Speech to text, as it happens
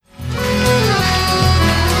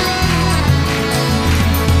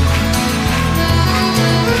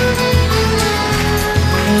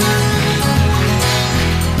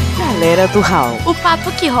galera do Hall. O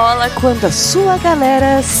papo que rola quando a sua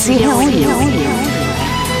galera se reúne.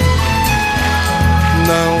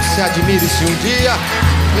 Não se admire se um dia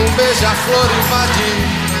um beija-flor invadir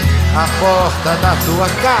a porta da tua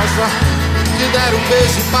casa, te der um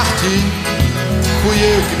beijo e partir. Fui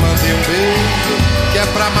eu que mandei um beijo, que é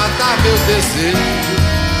pra matar meu desejo.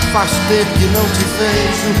 Faz tempo que não te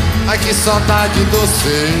vejo, ai que saudade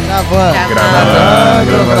doce.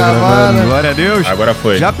 Gravando. Glória a Deus. Agora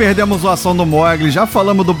foi. Já perdemos o ação do Mogli, já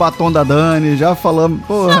falamos do batom da Dani, já falamos...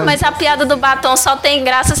 Porra. Não, mas a piada do batom só tem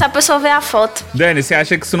graça se a pessoa ver a foto. Dani, você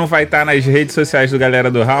acha que isso não vai estar nas redes sociais do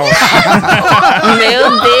Galera do Hall?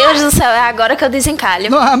 Meu Deus do céu, é agora que eu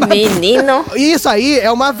desencalho. Não, mas... Menino. Isso aí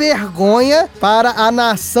é uma vergonha para a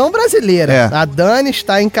nação brasileira. É. A Dani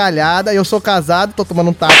está encalhada, eu sou casado, tô tomando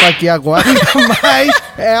um tapa aqui agora, mas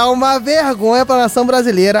é uma vergonha para a nação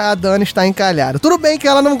brasileira, a Dani está encalhada. Tudo bem que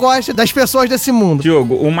ela não gosta das pessoas desse mundo.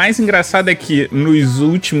 Diogo, o mais engraçado é que nos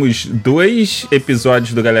últimos 2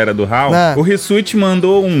 episódios do Galera do Hall, o Rissuti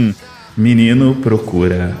mandou um... Menino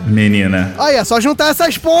procura menina. Olha, só juntar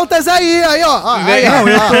essas pontas aí, ó. Aí, não,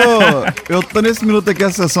 eu tô nesse minuto aqui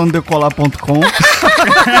acessando decolar.com.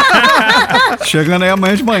 Chegando aí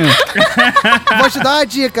amanhã de manhã. Vou te dar uma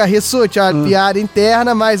dica, Rissuti, a piada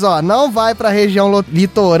interna, mas ó, não vai pra região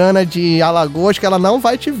litorânea de Alagoas que ela não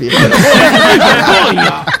vai te ver.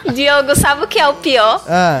 Diogo, sabe o que é o pior?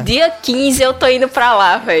 Dia 15 eu tô indo pra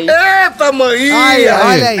lá, velho. Eita, mãe!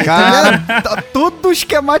 Olha aí, cara, tá tudo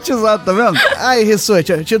esquematizado, tá vendo? Aí,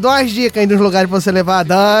 Rissuti, eu te dou umas dicas aí dos lugares pra você levar a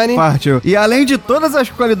Dani. Partiu. E além de todas as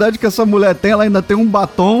qualidades que essa mulher tem, ela ainda tem um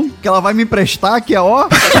batom que ela vai me emprestar, que é ó...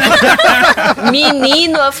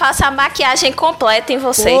 Menino, eu faço a maquiagem completa em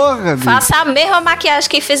você. Porra, faça a mesma maquiagem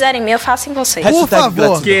que fizeram em mim, eu faço em você. Por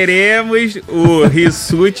favor. Queremos o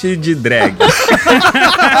Rissuti de drag.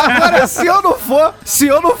 Agora, se eu não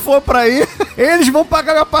for pra ir, eles vão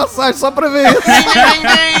pagar minha passagem só pra ver isso.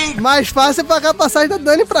 Mais fácil é pagar a passagem da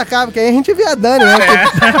Dani pra cá, porque aí a gente vê a Dani, né?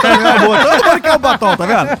 Todo mundo quer o batom, tá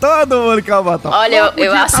vendo? Todo mundo quer o batom. Olha,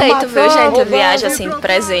 eu aceito, viu, gente? Viagem assim de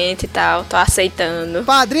presente e tal. Tô aceitando.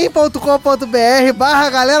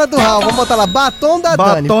 padrim.com.br/galera do Hall. Vamos botar lá, batom da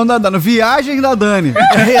Dani. Batom da Dani, viagem da Dani.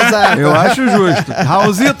 Exato. Eu acho justo.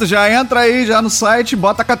 Raulzito, já entra aí já no site,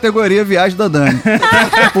 bota a categoria viagem da Dani.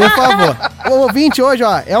 Por favor. O ouvinte hoje,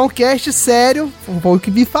 ó, é um cast sério, foi o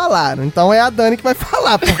que me falaram. Então é a Dani que vai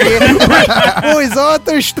falar, porque os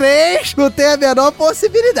outros 3 não tem a menor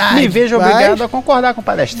possibilidade. Me vejo obrigado a concordar com o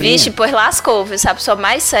palestrinho. Vixe, pois lascou, viu? Se a pessoa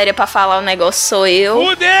mais séria pra falar o negócio sou eu.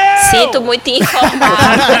 Fudeu! Sinto muito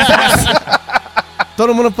informado.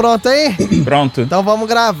 Todo mundo pronto aí? Pronto. Então vamos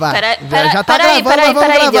gravar. Peraí,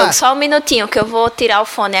 gravar. Diogo, só um minutinho que eu vou tirar o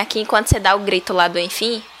fone aqui enquanto você dá o grito lá do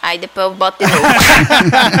enfim. Aí depois eu boto de novo.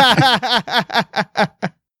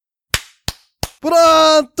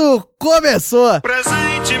 Pronto, começou.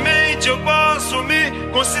 Presentemente eu posso me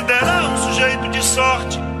considerar um sujeito de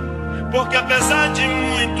sorte, porque apesar de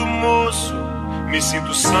muito moço, me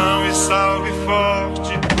sinto são e salvo e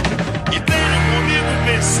forte. E tenho comigo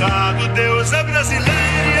pensado, Deus é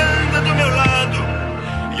brasileiro e anda do meu lado,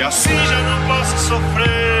 e assim já não posso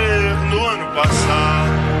sofrer no ano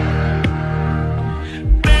passado.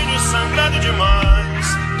 Tenho sangrado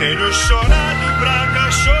demais, tenho chorado pra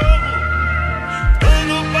cachorro.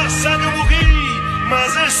 Ano passado eu morri,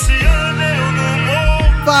 mas esse ano eu não morro.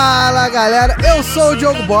 Fala galera, eu sou o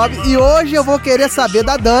Diogo Bob e hoje eu vou querer saber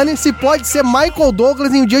da Dani se pode ser Michael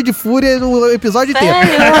Douglas em Um Dia de Fúria no episódio inteiro.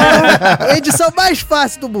 Edição mais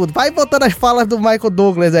fácil do mundo. Vai botando as falas do Michael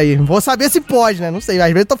Douglas aí. Vou saber se pode, né? Não sei, às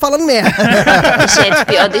vezes eu tô falando merda. Gente,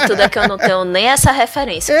 pior de tudo é que eu não tenho nem essa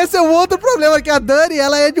referência. Esse é um outro problema, que a Dani,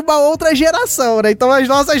 ela é de uma outra geração, né? Então as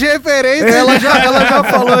nossas referências... Ela já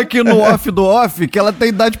falou aqui no off do off que ela tem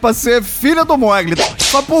idade pra ser filha do Mogli.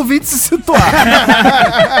 Só por ouvinte se situar.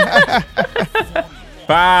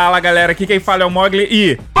 Fala galera, aqui quem fala é o Mogli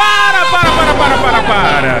e... Para!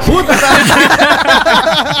 Puta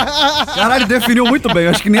caralho, definiu muito bem.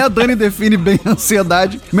 Eu acho que nem a Dani define bem a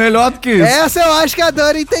ansiedade melhor do que isso. Essa eu acho que a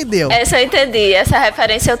Dani entendeu. Essa eu entendi, essa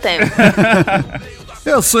referência eu tenho.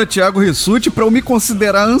 Eu sou Thiago Rissuti, pra eu me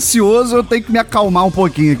considerar ansioso, eu tenho que me acalmar um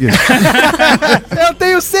pouquinho aqui. Eu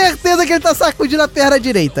tenho certeza que ele tá sacudindo a perna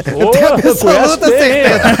direita. Eu tenho absoluta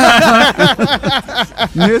certeza.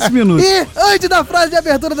 Nesse minuto. E antes da frase de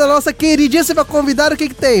abertura da nossa queridíssima convidada, o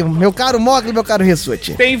que tem? Meu caro Mogli, meu caro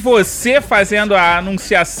Rissuti. Tem você fazendo a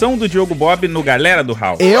anunciação do Diogo Bob no Galera do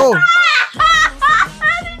Hall. Eu?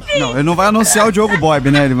 Não, ele não vai anunciar o Diogo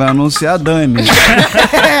Bob, né? Ele vai anunciar a Dani.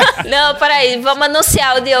 Não, peraí, vamos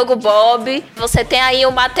anunciar o Diogo Bob. Você tem aí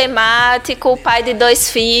um matemático, o pai de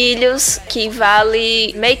 2 filhos, que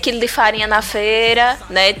vale meio quilo de farinha na feira,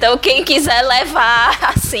 né? Então quem quiser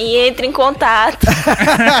levar, assim, entre em contato.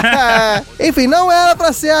 Enfim, não era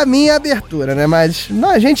pra ser a minha abertura, né? Mas não,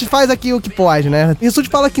 a gente faz aqui o que pode, né? Isso te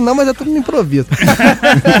fala que não, mas é tudo no improviso.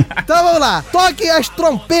 Então vamos lá. Toque as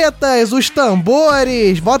trompetas, os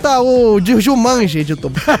tambores, bota o Jumanji,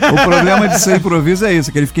 editor. O problema de ser improviso é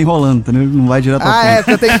isso, que ele fica enrolando, entendeu? Ele não vai direto ao ponto.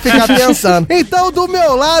 Você tem que ficar pensando. Então, do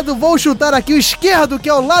meu lado, vou chutar aqui o esquerdo, que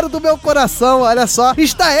é o lado do meu coração, olha só.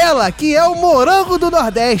 Está ela, que é o morango do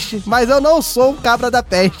Nordeste, mas eu não sou o cabra da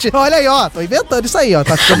peste. Olha aí, ó, tô inventando isso aí, ó.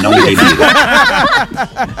 Tá ficando bonito.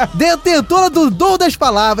 Detentora do dom das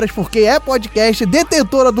palavras, porque é podcast,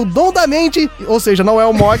 detentora do dom da mente, ou seja, não é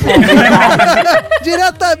o Mog.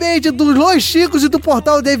 Diretamente dos Los Chicos e do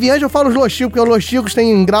Portal Deviante. Eu falo os Los Chicos, porque os Los Chicos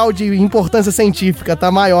têm um grau de importância científica,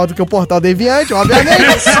 tá maior do que o Portal Deviante,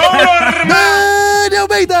 obviamente. Dani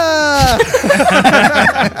Almeida!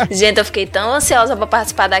 Gente, eu fiquei tão ansiosa pra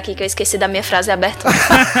participar daqui que eu esqueci da minha frase de abertura.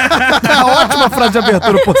 Ótima frase de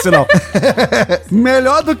abertura, por sinal.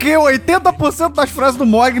 Melhor do que 80% das frases do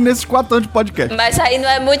Mog nesses 4 anos de podcast. Mas aí não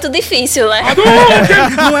é muito difícil, né?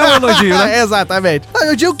 Não é um elogio, né? Exatamente.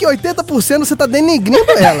 Eu digo que 80% você tá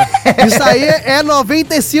denigrindo ela. Isso aí é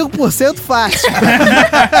 95% fácil.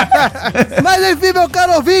 Mas enfim, meu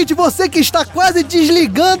caro ouvinte, você que está quase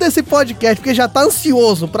desligando esse podcast, porque já tá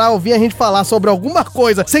ansioso pra ouvir a gente falar sobre alguma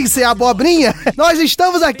coisa sem ser abobrinha, nós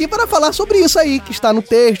estamos aqui para falar sobre isso aí, que está no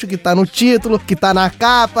texto, que tá no título, que tá na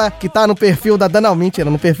capa, que tá no perfil da Dani. Não, mentira,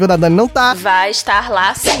 no perfil da Dani não tá. Vai estar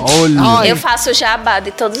lá sim. Olha. Eu faço jabá de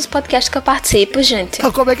todos os podcasts que eu participo, gente.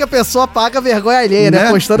 Então, como é que a pessoa paga a vergonha alheia, né?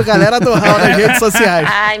 Postando galera do Raul nas redes sociais.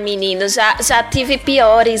 Ai, menino, já tive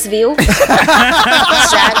piores, viu?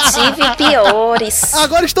 Já tive piores.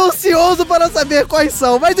 Agora estou ansioso para saber quais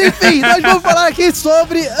são. Mas enfim, nós vamos falar aqui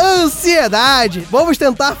sobre ansiedade. Vamos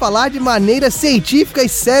tentar falar de maneira científica e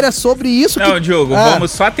séria sobre isso. Não, Diogo, vamos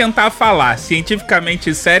só tentar falar.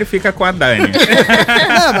 Cientificamente sério fica com a Dani.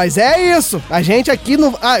 Não, mas é isso. A gente aqui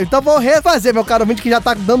no... então vou refazer, meu caro ouvinte, que já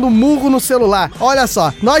tá dando murro no celular. Olha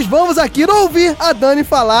só, nós vamos aqui ouvir a Dani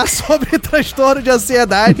falar sobre transtorno de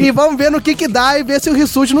ansiedade e vamos ver no que dá e ver se o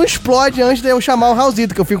Rissuti não explode antes de eu chamar o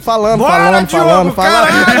Raulzito, que eu fico falando.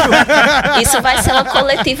 Isso vai ser uma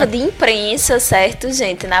coletiva de imprensa, certo,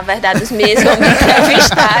 gente? Na verdade, os meus vão me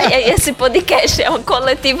entrevistar e aí esse podcast é uma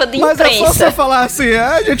coletiva de imprensa. Mas é só você falar assim,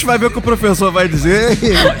 a gente vai ver o que o professor vai dizer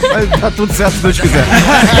e vai dar tudo certo se Deus quiser.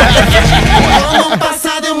 Ano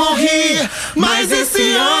passado eu morri, mas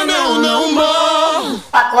esse ano eu não morro.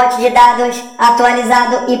 Pacote de dados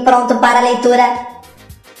atualizado e pronto para leitura.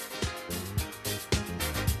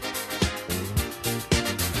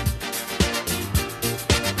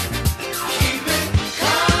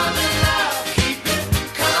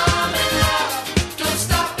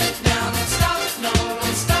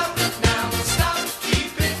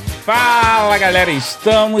 Fala galera,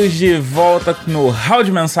 estamos de volta no Hall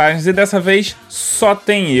de Mensagens e dessa vez só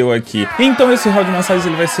tem eu aqui. Então esse Hall de Mensagens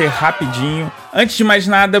ele vai ser rapidinho. Antes de mais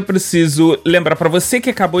nada, eu preciso lembrar pra você que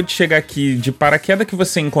acabou de chegar aqui de paraquedas que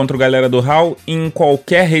você encontra o Galera do Hall em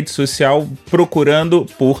qualquer rede social procurando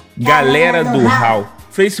por Galera do Hall.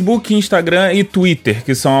 Facebook, Instagram e Twitter,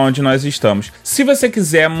 que são onde nós estamos. Se você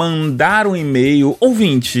quiser mandar um e-mail,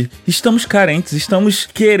 ouvinte, estamos carentes, estamos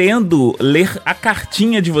querendo ler a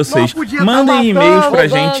cartinha de vocês. Mandem e-mails pra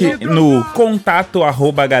gente no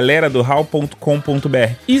contato@galeradohall.com.br.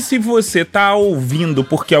 E se você tá ouvindo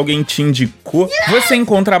porque alguém te indicou, você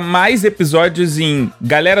encontra mais episódios em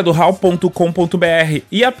galeradohall.com.br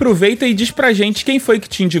e aproveita e diz pra gente quem foi que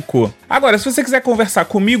te indicou. Agora, se você quiser conversar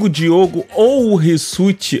comigo, Diogo ou o Rissuti,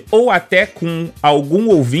 ou até com algum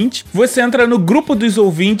ouvinte, você entra no grupo dos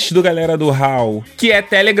ouvintes do Galera do Hall, que é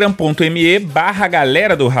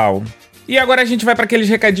telegram.me/Galera do Hall. E agora a gente vai para aqueles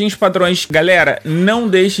recadinhos padrões. Galera, não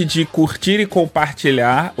deixe de curtir e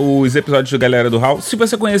compartilhar os episódios do Galera do Hall. Se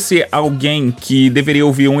você conhecer alguém que deveria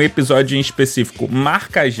ouvir um episódio em específico,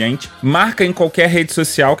 marca a gente. Marca em qualquer rede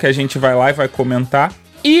social que a gente vai lá e vai comentar.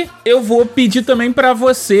 E eu vou pedir também pra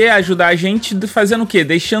você ajudar a gente fazendo o quê?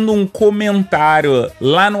 Deixando um comentário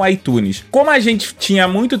lá no iTunes. Como a gente tinha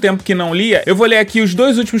muito tempo que não lia, eu vou ler aqui os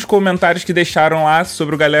 2 últimos comentários que deixaram lá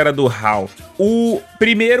sobre o Galera do Hall. O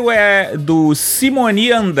primeiro é do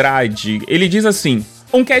Simoni Andrade. Ele diz assim: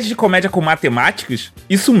 Um cast de comédia com matemáticas?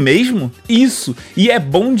 Isso mesmo? Isso! E é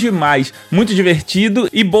bom demais, muito divertido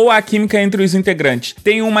e boa a química entre os integrantes.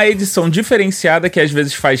 Tem uma edição diferenciada que às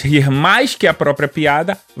vezes faz rir mais que a própria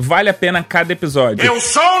piada. Vale a pena cada episódio. Eu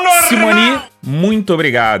sou normal! Simoni, muito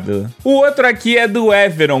obrigado. O outro aqui é do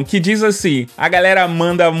Everon, que diz assim: a galera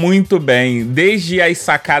manda muito bem, desde as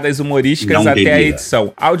sacadas humorísticas até a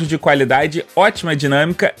edição. Áudio de qualidade, ótima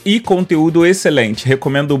dinâmica e conteúdo excelente.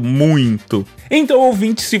 Recomendo muito. Então,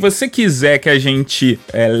 ouvinte, se você quiser que a gente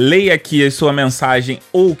leia aqui a sua mensagem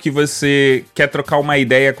ou que você quer trocar uma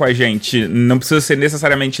ideia com a gente, não precisa ser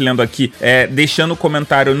necessariamente lendo aqui, deixando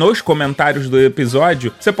comentário nos comentários do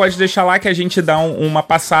episódio, você pode deixar lá que a gente dá uma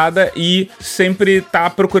passada e sempre tá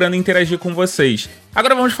procurando interagir com vocês.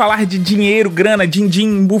 Agora vamos falar de dinheiro, grana,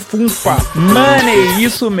 din-din, bufunfa, money,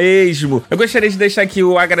 isso mesmo. Eu gostaria de deixar aqui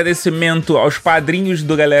o agradecimento aos padrinhos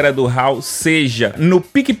do Galera do Hall, seja no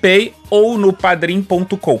PicPay ou no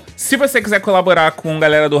padrim.com. Se você quiser colaborar com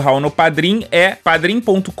Galera do Hall no Padrim, é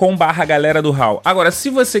padrim.com/Galera do Hall. Agora, se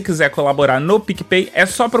você quiser colaborar no PicPay, é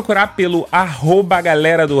só procurar pelo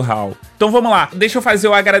 @Galera do Hall. Então vamos lá, deixa eu fazer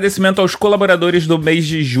o agradecimento aos colaboradores do mês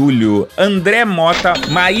de julho: André Mota,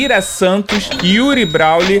 Maíra Santos, Yuri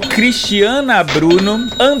Brauli, Cristiana Bruno,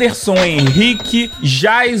 Anderson Henrique,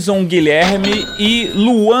 Jason Guilherme e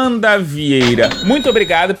Luanda Vieira. Muito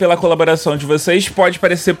obrigado pela colaboração de vocês. Pode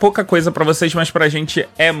parecer pouca coisa pra vocês, mas pra gente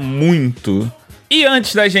é muito. E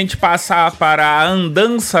antes da gente passar para a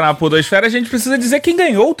andança na podosfera, a gente precisa dizer quem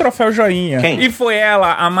ganhou o troféu joinha. Quem? E foi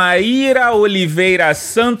ela, a Maíra Oliveira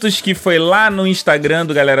Santos, que foi lá no Instagram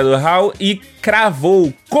do Galera do Hall e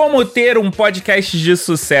cravou como ter um podcast de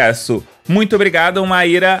sucesso. Muito obrigado,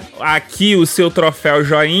 Maíra. Aqui o seu troféu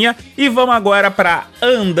joinha. E vamos agora para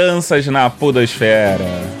andanças na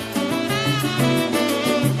podosfera.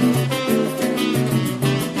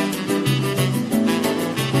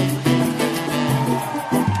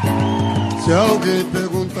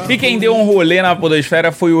 E quem deu um rolê na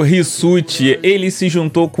podosfera foi o Rissuti. Ele se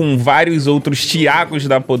juntou com vários outros Thiagos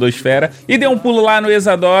da podosfera e deu um pulo lá no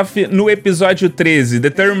Exadoff no episódio 13, The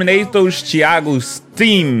Terminators Thiagos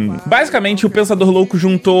Team. Basicamente, o Pensador Louco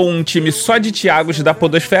juntou um time só de Thiagos da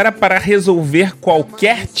podosfera para resolver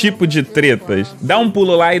qualquer tipo de tretas. Dá um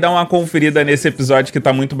pulo lá e dá uma conferida nesse episódio que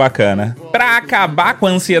tá muito bacana. Pra acabar com a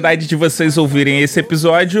ansiedade de vocês ouvirem esse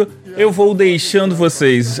episódio, eu vou deixando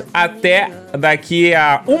vocês até daqui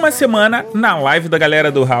a uma semana na live da Galera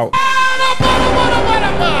do Hall.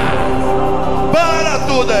 Para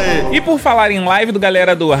tudo aí! E por falar em live do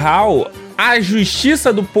Galera do Hall, a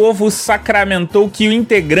Justiça do Povo sacramentou que o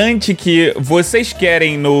integrante que vocês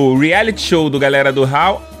querem no reality show do Galera do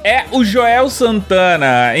Hall é o Joel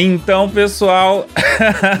Santana. Então, pessoal,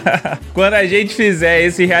 quando a gente fizer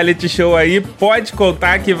esse reality show aí, pode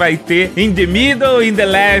contar que vai ter In the Middle, In the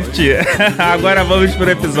Left. Agora vamos pro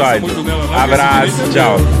episódio. Abraço,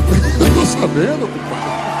 tchau. Eu tô sabendo, compadre.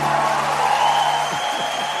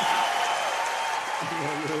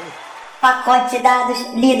 Pacote de dados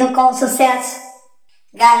lido com sucesso.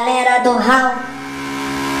 Galera do Hall.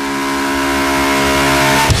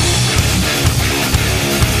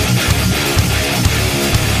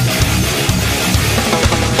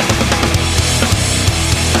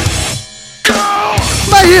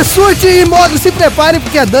 Mas Rissuti e Mogli, se preparem,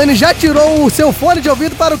 porque a Dani já tirou o seu fone de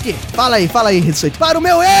ouvido para o quê? Fala aí, Rissuti. Para o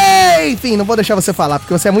meu... Enfim, não vou deixar você falar,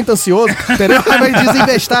 porque você é muito ansioso, entendeu? Vai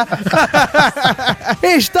desinvestar.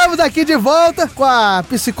 Estamos aqui de volta com a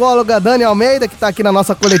psicóloga Dani Almeida, que tá aqui na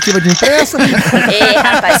nossa coletiva de imprensa. Ei,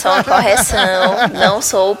 rapaz, só uma correção. Não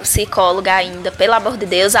sou psicóloga ainda, pelo amor de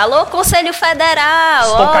Deus. Alô, Conselho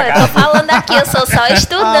Federal. Ó, eu tô falando aqui, eu sou só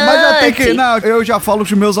estudante. Mas já tem que... Não, eu já falo com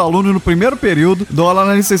os meus alunos no primeiro período, dou aula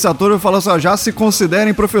na licenciatura, eu falo assim, ó, já se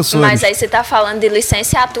considerem professores. Mas aí você tá falando de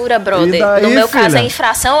licenciatura, brother. E daí, no meu filha? caso é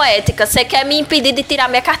infração ética. Você quer me impedir de tirar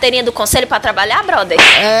minha carteirinha do conselho pra trabalhar, brother?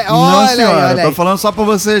 Não, senhora, tô falando só pra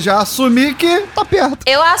você já assumir que tá perto.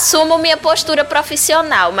 Eu assumo minha postura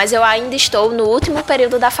profissional, mas eu ainda estou no último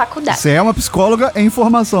período da faculdade. Você é uma psicóloga em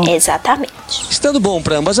formação. Exatamente. Estando bom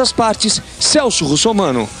pra ambas as partes, Celso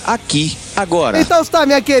Russomano, aqui, agora. Então está,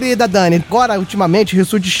 minha querida Dani. Agora, ultimamente, o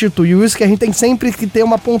Rissuti instituiu isso, que a gente tem sempre que ter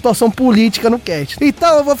uma pontuação política no cast.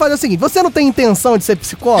 Então, eu vou fazer o seguinte, você não tem intenção de ser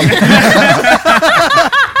psicóloga?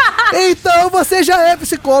 Então você já é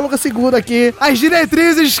psicóloga, segundo aqui as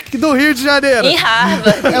diretrizes do Rio de Janeiro. Em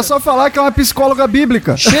Harvard. É só falar que é uma psicóloga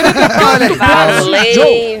bíblica.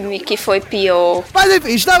 Falei-me que foi pior. Mas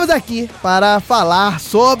enfim, estamos aqui para falar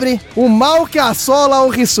sobre o mal que assola o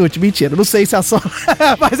Rissuti. Mentira, não sei se assola,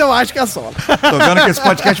 mas eu acho que assola. Tô vendo que esse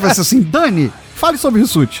podcast vai ser assim, Dani, fale sobre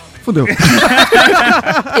Rissuti. fudeu.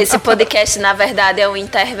 Esse podcast, na verdade, é uma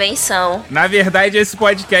intervenção. Na verdade, esse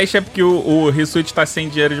podcast é porque o Rissuti tá sem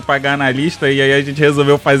dinheiro de pagar analista e aí a gente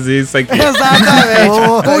resolveu fazer isso aqui.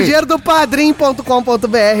 Exatamente. Com o dinheiro do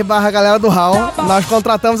padrim.com.br/galera do Hall, nós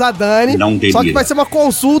contratamos a Dani. Não teria. Só que vai ser uma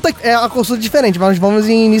consulta, é uma consulta diferente. Nós vamos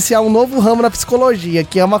iniciar um novo ramo na psicologia,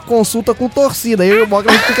 que é uma consulta com torcida. Eu e o Mogli,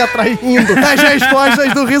 a gente fica atrás rindo das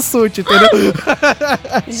respostas do Rissuti, entendeu?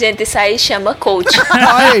 Gente, isso aí chama coach.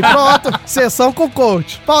 Aí, pronto. Sessão com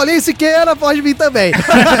coach. Paulinho Siqueira pode vir também.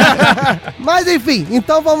 Mas enfim,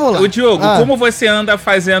 então vamos lá. O Diogo, como você anda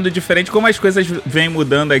fazendo diferente, como as coisas vêm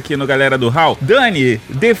mudando aqui no Galera do Hall, Dani,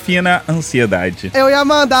 defina ansiedade. Eu ia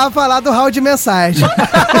mandar falar do hall de mensagem.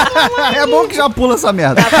 É bom que já pula essa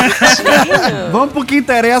merda. Vamos pro que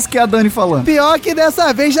interessa, que é a Dani falando. Pior que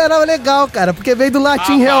dessa vez já era legal, cara, porque veio do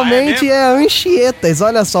latim realmente é Anchietas.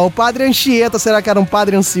 Olha só, o padre Anchieta, será que era um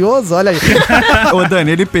padre ansioso? Olha aí. Ô,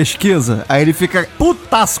 Dani, ele pesquisa, aí ele fica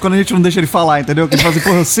putaço quando a gente não deixa ele falar, entendeu? Que ele fala assim,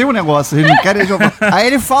 porra, eu sei o negócio, ele não quer deixar eu falar. Aí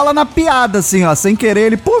ele fala na piada, assim, ó, sem querer,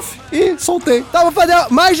 ele, puf, e soltei. Então eu vou fazer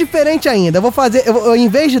mais diferente ainda. Eu vou fazer, em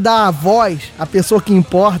vez de dar a voz, a pessoa que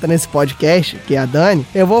importa nesse podcast, que é a Dani,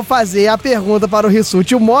 eu vou fazer a pergunta para o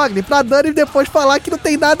Rissuti e o Mogli, pra Dani depois falar que não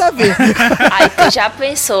tem nada a ver. Aí tu já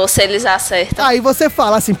pensou se eles acertam. Aí você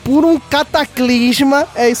fala assim, por um cataclisma,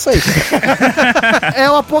 é isso aí. É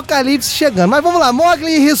o apocalipse chegando. Mas vamos lá,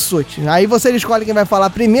 Mogli e Rissuti. Aí vocês escolhem quem vai falar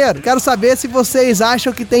primeiro. Quero saber se vocês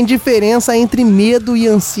acham que tem diferença entre medo e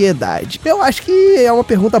ansiedade. Eu acho que é uma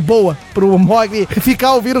pergunta boa pro Mogli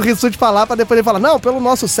ficar ouvindo o Rissuti falar pra depois ele falar, não, pelo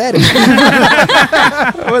nosso cérebro.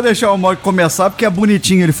 Eu vou deixar o Mogli começar porque é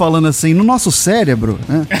bonitinho ele falando assim, no nosso cérebro,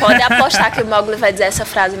 né? Pode apostar que o Mogli vai dizer essa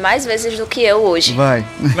frase mais vezes do que eu hoje. Vai.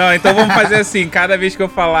 Não, então vamos fazer assim, cada vez que eu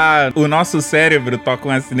falar o nosso cérebro, toca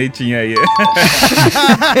uma sinetinha aí.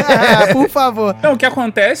 Por favor. Não, o que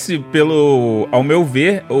acontece, ao meu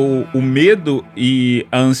ver, o medo e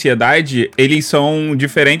a ansiedade, eles são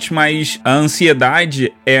diferentes, mas a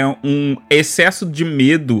ansiedade é um excesso de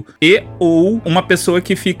medo ou uma pessoa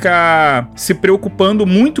que fica se preocupando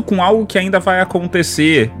muito com algo que ainda vai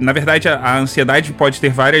acontecer. Na verdade, a ansiedade pode ter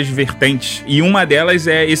várias vertentes, e uma delas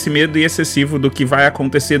é esse medo excessivo do que vai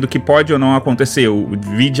acontecer, do que pode ou não acontecer.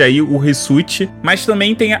 Vide aí o Rissuti, mas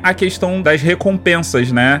também tem a questão das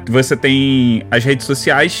recompensas, né? Você tem as redes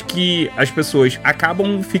sociais que as pessoas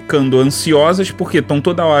acabam ficando ansiosas porque estão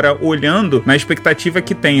toda hora olhando na expectativa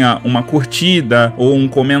que tenha uma curtida ou um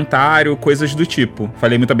comentário, coisas do tipo.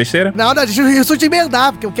 Falei muita besteira? Não, deixa o Rissuti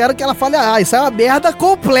emendar, porque eu quero que ela fale, isso é uma merda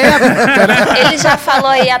completa. Ele já falou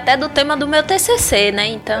aí até do tema do meu TCC, né?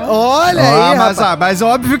 Então... Olha aí, mas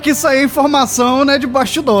óbvio que isso aí é informação, né, de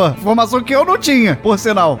bastidor. Informação que eu não tinha, por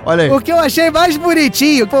sinal. Olha aí. O que eu achei mais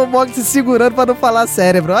bonitinho foi o Mogli se segurando pra não falar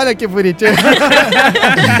cérebro. Olha que bonitinho.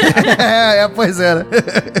 Pois era.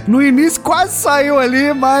 No início quase saiu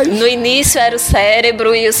ali, mas... No início era o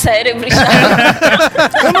cérebro e o cérebro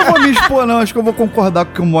estava... Eu não vou me expor, não. Acho que eu vou concordar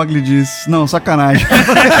com o que o Mogli disse. Não, sacanagem.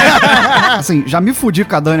 Assim, já me fudi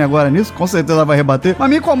com a Dani agora nisso. Com certeza ela vai rebater. Mas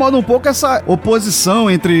me incomoda um pouco essa oposição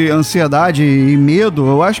entre ansiedade e medo.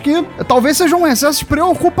 Eu acho que talvez seja um excesso de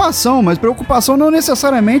preocupação, mas preocupação não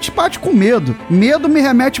necessariamente bate com medo. Medo me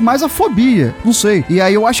remete mais à fobia. Não sei. E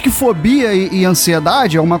aí eu acho que fobia e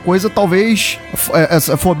ansiedade é uma coisa, talvez...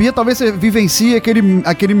 fobia talvez você vivencie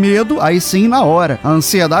aquele medo, aí sim, na hora. A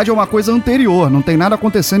ansiedade é uma coisa anterior. Não tem nada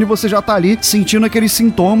acontecendo e você já tá ali sentindo aqueles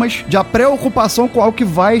sintomas de a preocupação com algo que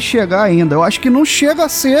vai chegar ainda. Eu acho que não chega a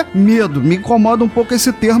ser medo. Me incomoda um pouco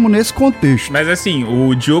esse termo nesse contexto. Mas assim,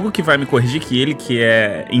 o Diogo que vai me corrigir, que ele que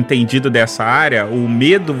é entendido dessa área, o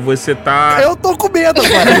medo você tá... Eu tô com medo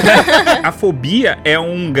agora. A fobia é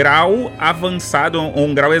um grau avançado,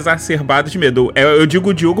 um grau exacerbado de medo. Eu digo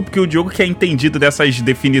o Diogo porque o Diogo que é entendido dessas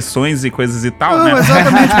definições e coisas e tal, né?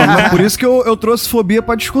 Exatamente, mano. Mas por isso que eu trouxe fobia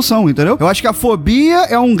pra discussão, entendeu? Eu acho que a fobia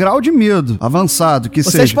é um grau de medo avançado, que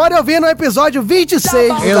Vocês seja... podem ouvir no episódio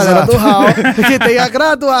 26 do Galera do Hall, que tem a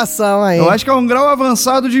graduação aí. Eu acho que é um grau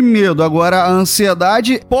avançado de medo. Agora, a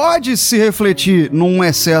ansiedade pode se refletir num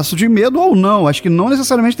excesso de medo ou não. Acho que não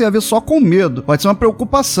necessariamente tem a ver só com medo. Pode ser uma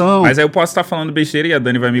preocupação. Mas aí eu posso estar falando besteira e a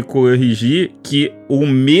Dani vai me corrigir que o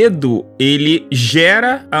medo, ele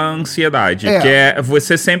gera a ansiedade. Que é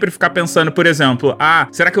você sempre ficar pensando, por exemplo,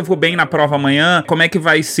 será que eu vou bem na prova amanhã? Como é que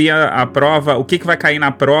vai ser a prova? O que vai cair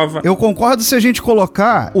na prova? Eu concordo se a gente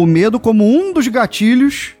colocar o medo como um dos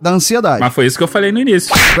gatilhos da ansiedade. Mas foi isso que eu falei no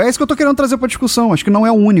início. É isso que eu tô querendo trazer pra discussão. Acho que não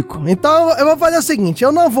é o único. Então, eu vou fazer o seguinte,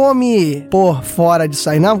 eu não vou me pôr fora disso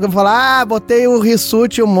aí, não, porque eu vou falar, botei o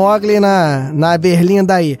Rissuti e o Mogli na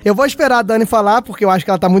berlinda aí. Eu vou esperar a Dani falar, porque eu acho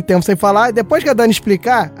que ela tá muito tempo sem falar, e depois que a Dani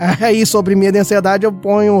explicar aí sobre medo e ansiedade, ansiedade, eu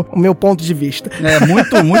ponho o meu ponto de vista. É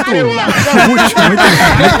muito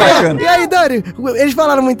bacana. E aí, Dani, eles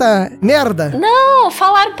falaram muita merda? Não,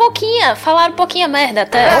 falaram pouquinho merda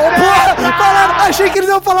até. Achei que eles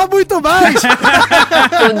iam falar muito mais.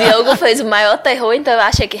 O Diogo fez o maior terror, então eu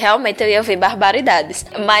achei que realmente eu ia ouvir barbaridades.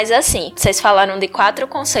 Mas assim, vocês falaram de 4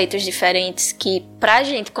 conceitos diferentes que, pra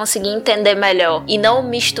gente conseguir entender melhor e não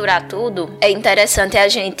misturar tudo, é interessante a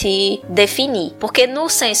gente definir. Porque no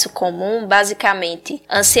senso comum, basicamente,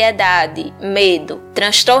 ansiedade, medo,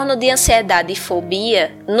 transtorno de ansiedade e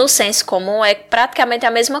fobia, no senso comum é praticamente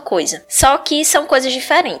a mesma coisa. Só que são coisas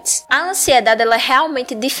diferentes. A ansiedade, ela é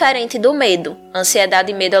realmente diferente do medo.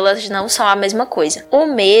 Ansiedade e medo, elas não são a mesma coisa. O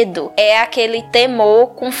medo é aquele temor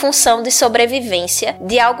com função de sobrevivência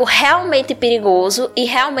de algo realmente perigoso e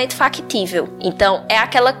realmente factível. Então, é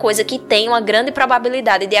aquela coisa que tem uma grande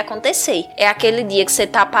probabilidade de acontecer. É aquele dia que você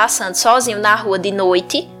tá passando sozinho na rua de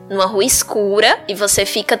noite, numa rua escura, e você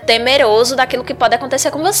fica temeroso daquilo que pode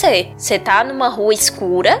acontecer com você. Você tá numa rua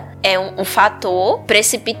escura, é um fator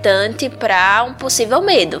precipitante pra um possível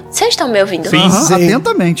medo. Vocês estão me ouvindo? Sim.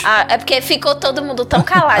 Atentamente. É porque ficou todo mundo tão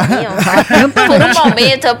caladinho. Por um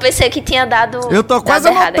momento eu pensei que tinha dado. Eu tô quase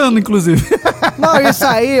anotando, inclusive. Não, isso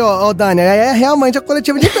aí, ô Dani, é realmente a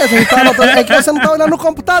coletiva de imprensa. A gente tá anotando, é que você não tá olhando no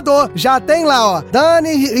computador. Já tem lá, ó.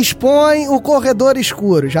 Dani expõe o corredor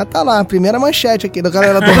escuro. Já tá lá, a primeira manchete aqui do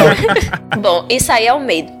galera do Bom, isso aí é o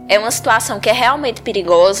medo. É uma situação que é realmente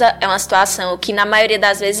perigosa, é uma situação que na maioria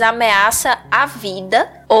das vezes ameaça a vida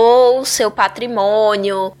ou seu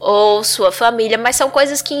patrimônio ou sua família, mas são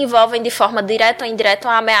coisas que envolvem de forma direta ou indireta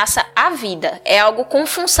uma ameaça à vida. É algo com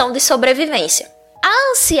função de sobrevivência.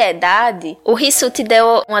 A ansiedade, o Rissuti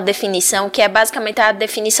deu uma definição que é basicamente a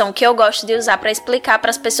definição que eu gosto de usar pra explicar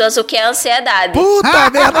pras pessoas o que é ansiedade.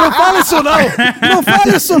 Puta merda, não fala isso não! Não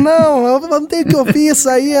fala isso não! Eu não tenho que ouvir isso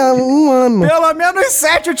aí há 1 ano. Pelo menos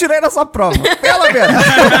 7 eu tirei nessa prova. Pelo menos.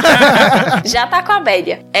 Já tá com a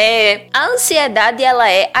média. A ansiedade, ela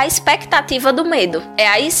é a expectativa do medo. É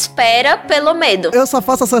a espera pelo medo. Eu só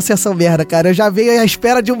faço associação merda, cara. Eu já veio a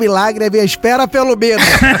espera de um milagre, aí veio a espera pelo medo.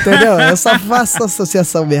 Entendeu? Eu só faço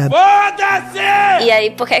associação merda. E aí,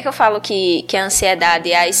 por que eu falo que a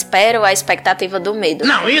ansiedade é a espera ou a expectativa do medo?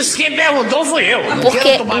 Não, isso quem perguntou fui eu.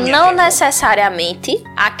 Porque não necessariamente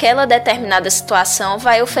aquela determinada situação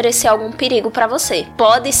vai oferecer algum perigo pra você.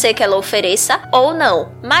 Pode ser que ela ofereça ou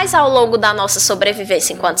não. Mas ao longo da nossa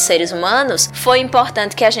sobrevivência enquanto seres humanos, foi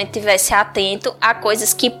importante que a gente tivesse atento a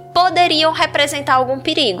coisas que poderiam representar algum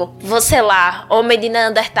perigo. Você lá, homem de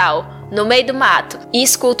Neandertal, no meio do mato, e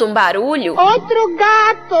escuta um barulho... Outro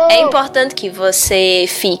gato! É importante que você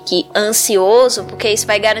fique ansioso, porque isso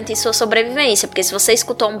vai garantir sua sobrevivência. Porque se você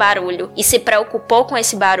escutou um barulho e se preocupou com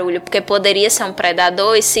esse barulho, porque poderia ser um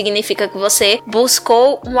predador, isso significa que você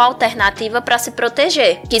buscou uma alternativa para se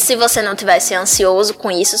proteger. Que se você não tivesse ansioso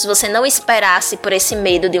com isso, se você não esperasse por esse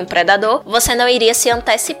medo de um predador, você não iria se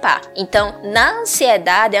antecipar. Então, na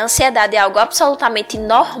ansiedade, a ansiedade é algo absolutamente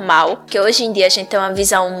normal, que hoje em dia a gente tem uma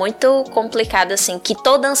visão muito complicada, assim, que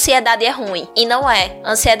toda ansiedade é ruim. E não é.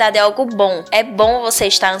 Ansiedade é algo bom. É bom você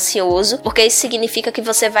estar ansioso, porque isso significa que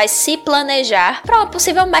você vai se planejar pra uma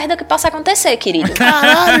possível merda que possa acontecer, querido.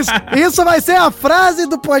 Caralho, isso vai ser a frase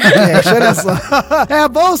do podcast, olha só. É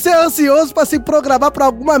bom ser ansioso pra se programar pra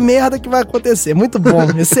alguma merda que vai acontecer. Muito bom,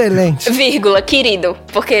 excelente. Vírgula, querido.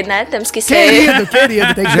 Porque, né, temos que ser... Querido,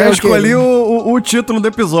 tem que Já escolhi o título do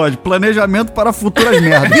episódio, Planejamento para Futuras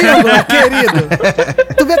Merdas. Vírgula, querido.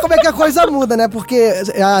 Tu vê como é que a coisa muda, né? Porque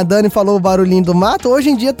a Dani falou o barulhinho do mato, hoje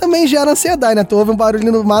em dia também gera ansiedade, né? Tu ouve um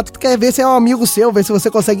barulhinho do mato, tu quer ver se é um amigo seu, ver se você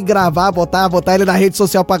consegue gravar, botar ele na rede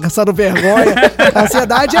social passando vergonha. A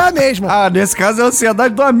ansiedade é a mesma. Ah, nesse caso é a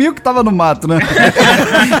ansiedade do amigo que tava no mato, né?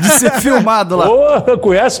 De ser filmado lá. Ô,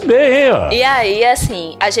 conhece bem, hein, ó. E aí,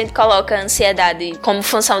 assim, a gente coloca a ansiedade como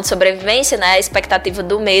função de sobrevivência, né? A expectativa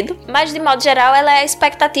do medo. Mas, de modo geral, ela é a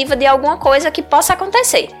expectativa de alguma coisa que possa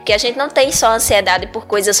acontecer. Que a gente não tem só ansiedade por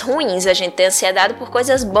coisas ruins, a gente tem ansiedade por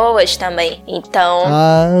coisas boas também. Então,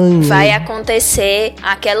 vai acontecer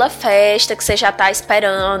aquela festa que você já tá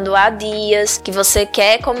esperando há dias, que você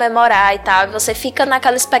quer comemorar e tal, e você fica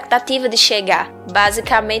naquela expectativa de chegar.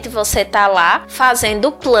 Basicamente, você tá lá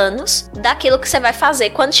fazendo planos daquilo que você vai fazer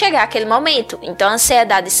quando chegar aquele momento. Então, a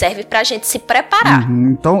ansiedade serve pra gente se preparar.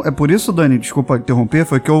 Então, é por isso, Dani, desculpa interromper,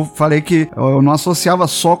 foi que eu falei que eu não associava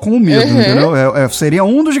só com o medo, entendeu? Seria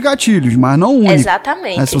um dos gatilhos, mas não o único.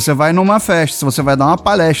 Exatamente. Se você vai numa festa, se você vai dar uma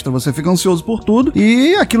palestra, você fica ansioso por tudo,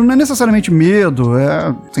 e aquilo não é necessariamente medo,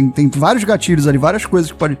 tem vários gatilhos ali, várias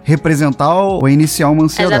coisas que podem representar ou iniciar uma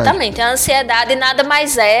ansiedade. Exatamente. A ansiedade nada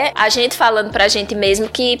mais é a gente falando pra gente gente mesmo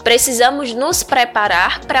que precisamos nos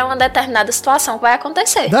preparar para uma determinada situação que vai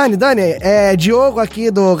acontecer. Dani, Diogo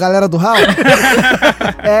aqui do Galera do Raul.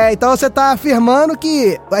 Então você tá afirmando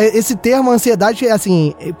que esse termo ansiedade,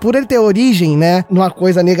 assim, por ele ter origem, né, numa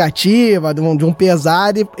coisa negativa, de um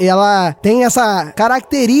pesar, ela tem essa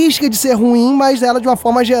característica de ser ruim, mas ela, de uma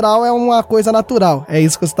forma geral, é uma coisa natural. É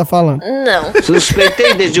isso que você tá falando? Não.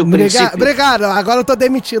 Suspeitei desde o princípio. Obrigado. Agora eu tô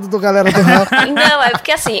demitido do Galera do Raul. Não, é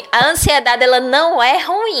porque assim, a ansiedade, ela não é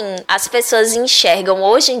ruim. As pessoas enxergam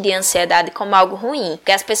hoje em dia a ansiedade como algo ruim,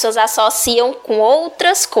 porque as pessoas associam com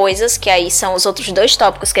outras coisas, que aí são os outros dois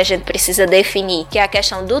tópicos que a gente precisa definir, que é a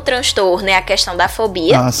questão do transtorno e a questão da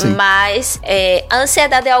fobia. Mas a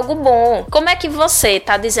ansiedade é algo bom. Como é que você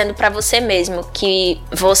tá dizendo pra você mesmo que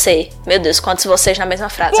você... Meu Deus, quantos vocês na mesma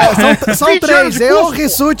frase? Pô, são 3, eu,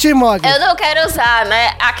 Rissuti e Mog. Eu não quero usar,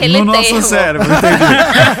 né, aquele termo. No nosso cérebro,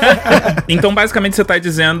 entendi. Então, basicamente, você tá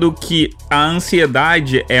dizendo que a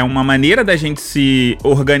ansiedade é uma maneira da gente se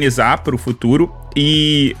organizar pro futuro.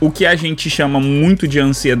 E o que a gente chama muito de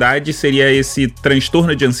ansiedade seria esse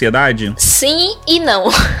transtorno de ansiedade? Sim e não.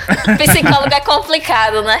 Psicólogo é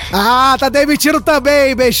complicado, né? Ah, tá demitido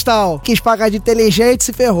também, bestal. Quis pagar de inteligente,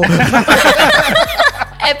 se ferrou.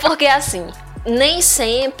 É porque assim... Nem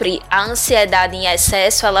sempre a ansiedade em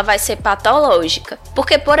excesso ela vai ser patológica.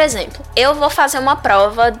 Porque, por exemplo, eu vou fazer uma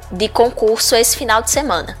prova de concurso esse final de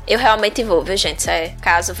semana. Eu realmente vou, viu, gente? Isso é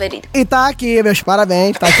caso verídico. E tá aqui, meus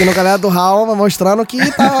parabéns. Tá aqui no Galera do Raul, mostrando que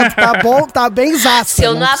tá bom, tá bem zaço. Se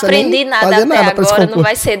eu não aprendi nada até agora, não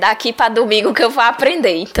vai ser daqui pra domingo que eu vou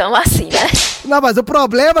aprender. Então, assim, né? Não, mas o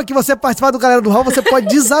problema é que você participar do Galera do Raul, você pode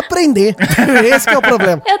desaprender. Esse que é o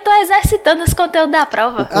problema. Eu tô exercitando os conteúdos da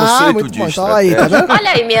prova. Muito bom. Então aí, tá vendo?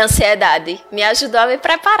 Olha aí, minha ansiedade me ajudou a me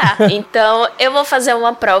preparar. Então, eu vou fazer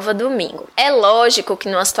uma prova domingo. É lógico que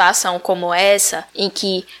numa situação como essa, em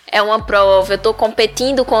que é uma prova, eu tô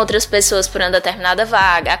competindo com outras pessoas por uma determinada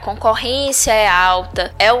vaga, a concorrência é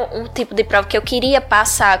alta, é um tipo de prova que eu queria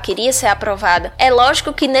passar, eu queria ser aprovada. É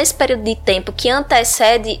lógico que nesse período de tempo que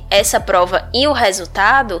antecede essa prova e o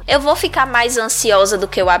resultado, eu vou ficar mais ansiosa do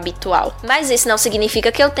que o habitual. Mas isso não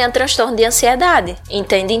significa que eu tenha transtorno de ansiedade,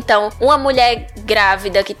 entende? Então, uma mulher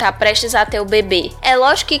grávida que tá prestes a ter o bebê, é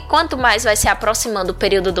lógico que quanto mais vai se aproximando o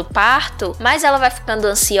período do parto, mais ela vai ficando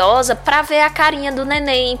ansiosa pra ver a carinha do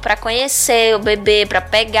neném, pra conhecer o bebê, pra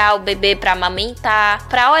pegar o bebê, pra amamentar,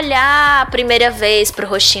 pra olhar a primeira vez pro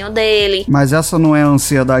rostinho dele. Mas essa não é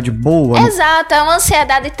ansiedade boa? Exato, é uma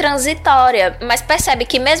ansiedade transitória, mas percebe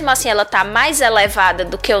que mesmo assim ela tá mais elevada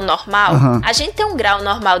do que o normal. A gente tem um grau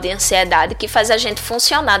normal de ansiedade que faz a gente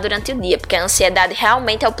funcionar durante o dia, porque a ansiedade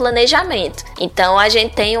realmente é o planejamento. Então a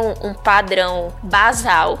gente tem um padrão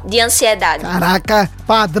basal de ansiedade. Caraca,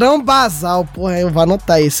 padrão basal, porra, eu vou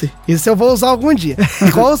anotar esse. Isso eu vou usar algum dia,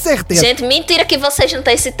 com certeza. Gente, mentira que vocês não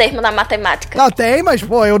têm esse termo na matemática. Não, tem, mas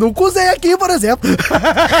pô, eu nunca usei aqui, por exemplo.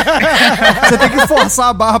 Você tem que forçar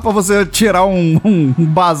a barra pra você tirar um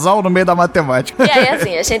basal no meio da matemática. E aí,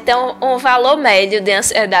 assim, a gente tem um valor médio de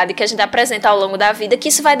ansiedade que a gente apresenta ao longo da vida, que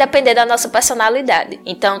isso vai depender da nossa personalidade.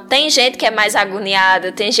 Então, tem gente que é mais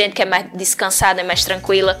agoniada, tem gente que é mais descansada, é mais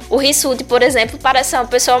tranquila. O Rissuti, por exemplo, parece ser uma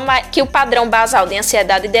pessoa que o padrão basal de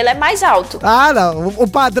ansiedade dele é mais alto. Ah, não. O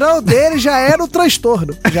padrão dele já era o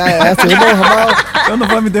transtorno. Já é assim, o normal. Eu não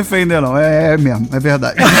vou me defender, não. É mesmo, é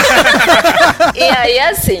verdade. E aí,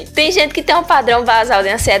 assim, tem gente que tem um padrão basal de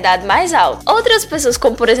ansiedade mais alto. Outras pessoas,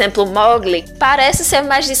 como por exemplo o Mowgli, parece ser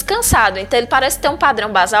mais descansado. Então ele parece ter um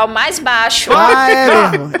padrão basal mais baixo. Ah, é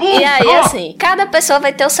mesmo. E aí, assim, cada pessoa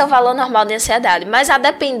vai ter o seu valor normal de ansiedade. Mas a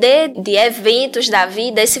depender de eventos da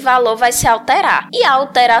vida, esse valor vai se alterar. E a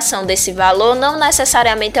alteração desse valor não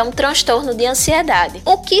necessariamente é um transtorno de ansiedade.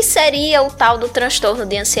 O que seria o tal do transtorno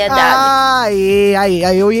de ansiedade? Aí,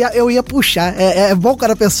 eu ia puxar. É bom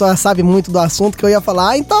quando a pessoa sabe muito do assunto, que eu ia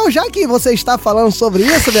falar, então já que você está falando sobre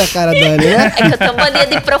isso, minha cara, Dani, né? É que eu tenho mania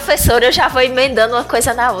de professor, eu já vou emendando uma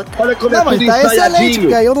coisa na outra. Olha como não, mas tá excelente,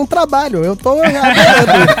 porque aí eu não trabalho, eu tô...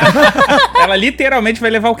 Ela literalmente vai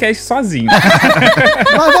levar o cast sozinho.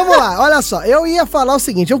 Mas vamos lá, olha só, eu ia falar o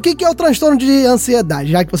seguinte, o que é o transtorno de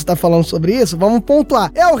ansiedade? Já que você tá falando sobre isso, vamos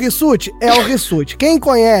pontuar. É o Rissuti? É o Rissuti. Quem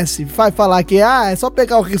conhece vai falar que, é só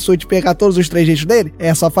pegar o Rissuti e pegar todos os trejeitos dele?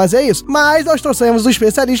 É só fazer isso. Mas nós trouxemos um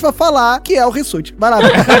especialista pra falar que é o Rissuti. Vai lá.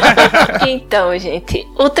 Então, gente,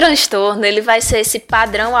 o transtorno, ele vai ser esse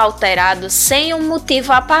padrão alterado sem um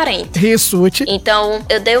motivo aparente. Rissuti. Então,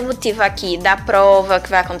 eu dei o motivo aqui da prova que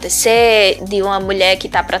vai acontecer, de uma mulher que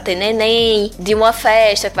tá pra ter neném, de uma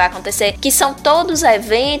festa que vai acontecer acontecer, que são todos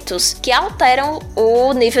eventos que alteram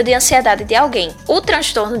o nível de ansiedade de alguém. O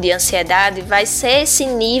transtorno de ansiedade vai ser esse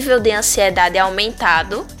nível de ansiedade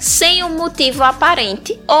aumentado sem um motivo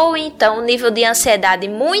aparente, ou então um nível de ansiedade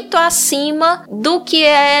muito acima do que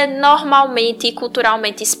é normalmente e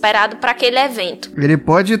culturalmente esperado para aquele evento. Ele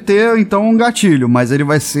pode ter, então, um gatilho, mas ele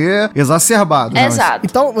vai ser exacerbado. Exato.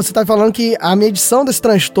 Então, você tá falando que a medição desse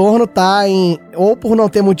transtorno tá em ou por não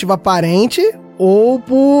ter motivo aparente ou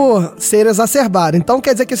por ser exacerbado. Então,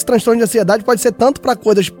 quer dizer que esse transtorno de ansiedade pode ser tanto para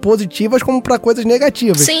coisas positivas como para coisas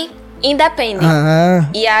negativas. Sim. Independe.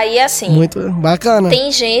 E aí, assim... Muito bacana.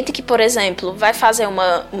 Tem gente que, por exemplo, vai fazer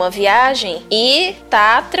uma viagem e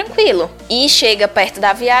tá tranquilo. E chega perto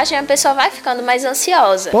da viagem e a pessoa vai ficando mais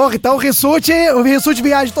ansiosa. Porra, então o Rissuti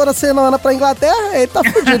viaja toda semana pra Inglaterra, ele tá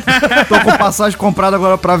fudido. Tô com passagem comprada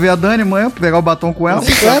agora pra ver a Dani amanhã, pegar o batom com ela.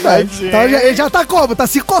 Verdade. Então ele já tá como? Tá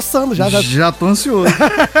se coçando já. Já tô ansioso.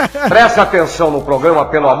 Presta atenção no programa,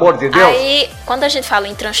 pelo amor de Deus. Aí, quando a gente fala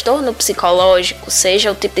em transtorno psicológico,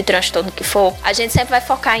 seja o tipo de transtorno que for, a gente sempre vai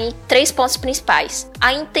focar em 3 pontos principais: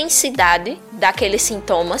 a intensidade daqueles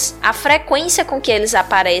sintomas, a frequência com que eles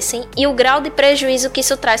aparecem e o grau de prejuízo que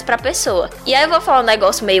isso traz pra pessoa. E aí eu vou falar um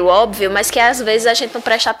negócio meio óbvio, mas que às vezes a gente não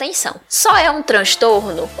presta atenção. Só é um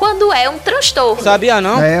transtorno quando é um transtorno. Sabia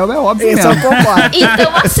não? É óbvio mesmo.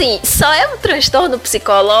 Então, assim, só é um transtorno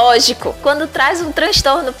psicológico quando traz um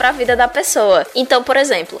transtorno pra vida da pessoa. Então, por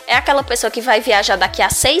exemplo, é aquela pessoa que vai viajar daqui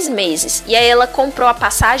a 6 meses e aí ela comprou a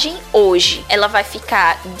passagem hoje. Ela vai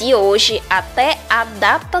ficar de hoje até a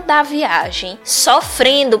data da viagem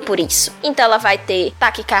sofrendo por isso. Então ela vai ter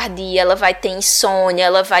taquicardia, ela vai ter insônia,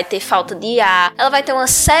 ela vai ter falta de ar, ela vai ter uma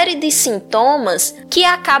série de sintomas que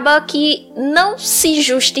acaba que não se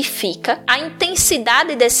justifica a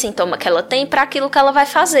intensidade desse sintoma que ela tem para aquilo que ela vai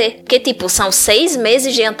fazer. Porque, tipo, são 6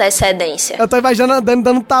 meses de antecedência. Eu tô imaginando a Dani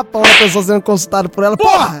dando um tapão na pessoa sendo consultada por ela.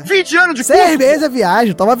 Porra! 20 anos de 6 meses é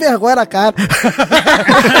viagem, toma vergonha na cara.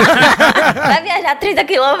 Vai viajar 30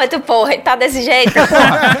 quilômetros, porra, e tá desse jeito.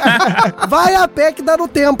 Vai a pé que dá no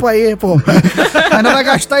tempo aí, pô. Ainda vai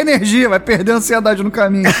gastar energia, vai perder a ansiedade no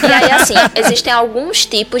caminho. E aí, assim, existem alguns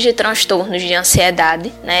tipos de transtornos de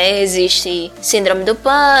ansiedade, né? Existe síndrome do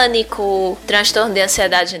pânico, transtorno de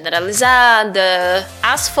ansiedade generalizada.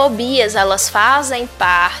 As fobias, elas fazem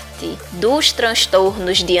parte dos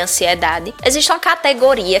transtornos de ansiedade. Existe uma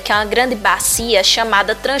categoria que é uma grande bacia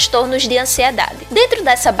chamada transtornos de ansiedade. Dentro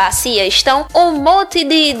dessa bacia estão um monte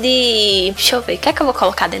de... Deixa eu ver, o que é que eu vou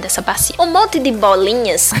colocar dentro dessa bacia? Um monte de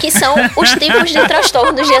bolinhas que são os tipos de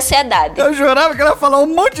transtornos de ansiedade. Eu jurava que ela ia falar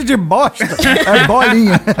um monte de bosta. É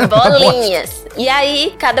bolinha. Bolinhas. E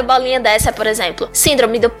aí, cada bolinha dessa é, por exemplo,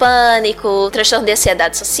 síndrome do pânico, transtorno de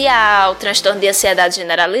ansiedade social, transtorno de ansiedade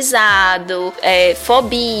generalizado,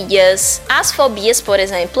 fobias. As fobias, por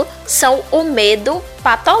exemplo, são o medo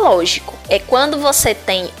patológico. É quando você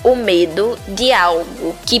tem o medo de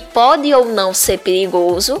algo que pode ou não ser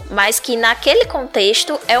perigoso, mas que naquele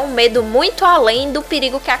contexto é um medo muito além do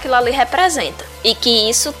perigo que aquilo ali representa. E que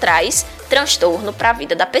isso traz transtorno para a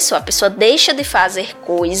vida da pessoa. A pessoa deixa de fazer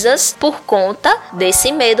coisas por conta desse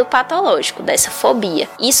medo patológico, dessa fobia.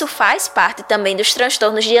 Isso faz parte também dos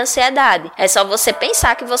transtornos de ansiedade. É só você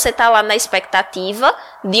pensar que você tá lá na expectativa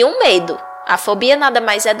de um medo. A fobia nada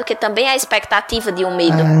mais é do que também a expectativa de um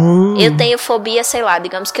medo. Eu tenho fobia, sei lá,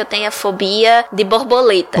 digamos que eu tenha fobia de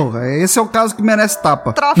borboleta. Porra, esse é o caso que merece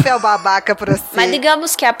tapa. Troféu babaca pra você. Mas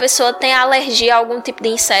digamos que a pessoa tem alergia a algum tipo de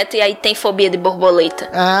inseto e aí tem fobia de borboleta.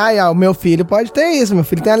 O meu filho pode ter isso. Meu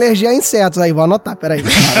filho tem alergia a insetos. Aí, vou anotar, peraí.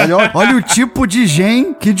 Olha o tipo de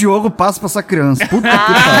gen que Diogo passa pra essa criança. Puta que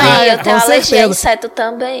pariu. Eu tenho com alergia certeza. a inseto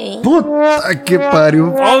também. Puta que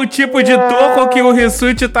pariu. Olha o tipo de toco que o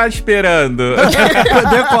Rissuti tá esperando.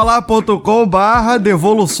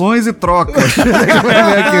 Decolar.com/devoluções e trocas.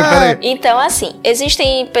 Então, assim,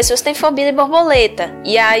 existem pessoas que têm fobia de borboleta.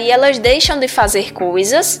 E aí elas deixam de fazer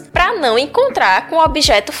coisas pra não encontrar com o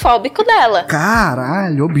objeto fóbico dela.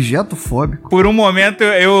 Caralho, objeto fóbico. Por um momento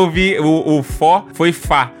eu ouvi o fó foi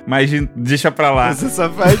fá, mas deixa pra lá. Você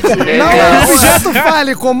safadinho. Não é objeto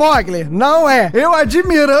fálico, Mogli. Não é. Eu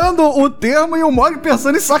admirando o termo e o Mogli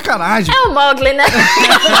pensando em sacanagem. É o Mogli, né?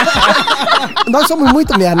 Nós somos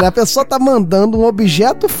muito merda, né? A pessoa tá mandando um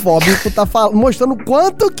objeto fóbico, tá mostrando o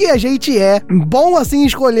quanto que a gente é bom assim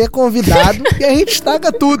escolher convidado e a gente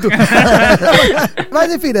estraga tudo.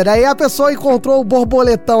 Mas enfim, né? Aí a pessoa encontrou o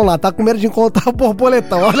borboletão lá, tá com medo de encontrar o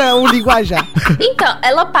borboletão. Olha o linguajar. Então,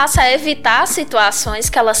 ela passa a evitar situações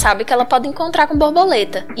que ela sabe que ela pode encontrar com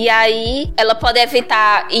borboleta. E aí, ela pode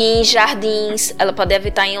evitar ir em jardins, ela pode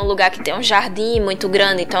evitar ir em um lugar que tem um jardim muito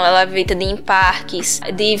grande, então ela evita de ir em parques,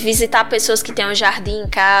 de visitar pessoas que têm um jardim em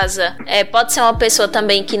casa. Pode ser uma pessoa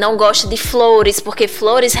também que não gosta de flores, porque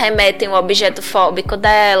flores remetem ao objeto fóbico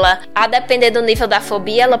dela. A depender do nível da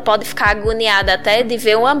fobia, ela pode ficar agoniada até de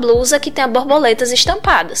ver uma blusa que tenha borboletas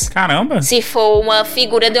estampadas. Caramba! Se for uma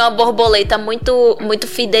figura de uma borboleta muito, muito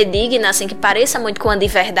fidedigna, assim, que pareça muito com a de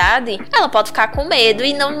verdade, ela pode ficar com medo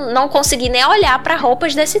e não conseguir nem olhar pra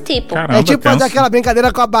roupas desse tipo. Caramba, é tipo fazer aquela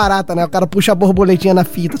brincadeira com a barata, né? O cara puxa a borboletinha na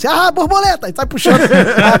fita, assim, borboleta! E sai puxando.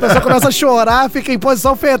 A pessoa começa a chorar, fica em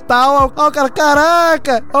posição fetal. O cara,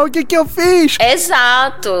 caraca, olha o que eu fiz.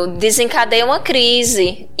 Exato, desencadeia uma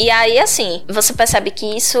crise. E aí, assim, você percebe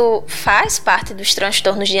que isso faz parte dos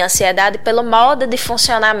transtornos de ansiedade pelo modo de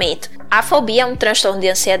funcionamento. A fobia é um transtorno de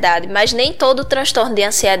ansiedade, mas nem todo transtorno de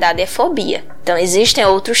ansiedade é fobia. Então, existem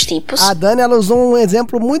outros tipos. A Dani, ela usou um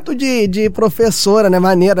exemplo muito de professora, né?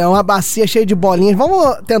 Maneira. É uma bacia cheia de bolinhas.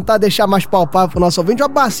 Vamos tentar deixar mais palpável pro nosso ouvinte. Uma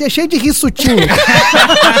bacia cheia de rissutinhos.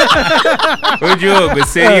 Ô, Diogo,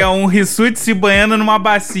 seria um rissuti se banhando numa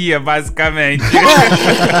bacia, basicamente.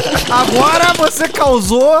 Agora você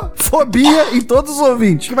causou fobia em todos os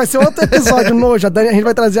ouvintes. Que vai ser outro episódio, nojo. A gente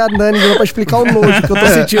vai trazer a Dani de novo pra explicar o nojo que eu tô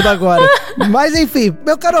sentindo agora. Mas, enfim.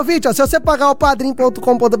 Meu caro ouvinte, ó, se você pagar o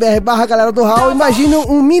padrim.com.br/galera do Hall, imagine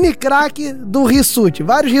um mini crack do rissuti.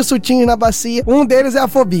 Vários rissutinhos na bacia. Um deles é a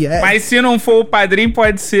fobia. Mas se não for o padrinho,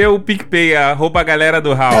 pode ser o PicPay, @galera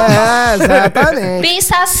do Hall. Exatamente.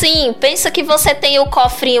 Pensa assim, pensa que você tem o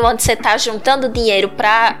cofrinho onde você tá juntando dinheiro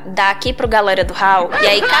pra dar aqui pro galera do Hall. E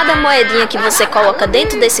aí cada moedinha que você coloca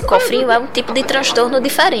dentro desse cofrinho é um tipo de transtorno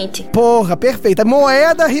diferente. Porra, perfeito.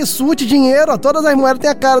 Moeda, rissuti, dinheiro, ó, todas as moedas têm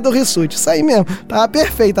a cara do rissuti. Isso aí mesmo. Tá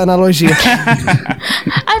perfeita a analogia.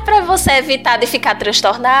 Aí pra você evitar de ficar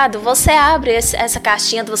transtornado, você abre essa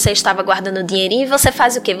caixinha onde você estava guardando dinheirinho e você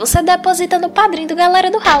faz o quê? Você deposita no padrinho do galera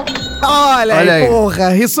do Hall. Olha aí, porra,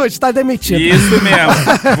 rissuti tá demitido. Isso mesmo.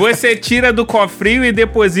 Você tira do cofrinho e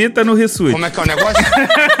deposita no rissuti. Como é que é o negócio?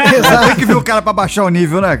 Exato. Tem que ver o cara pra baixar o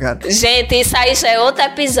nível, né, cara? Gente, isso aí já é outro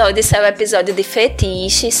episódio. Isso é um episódio de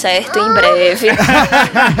fetiche, certo? Em breve.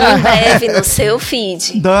 Em breve no seu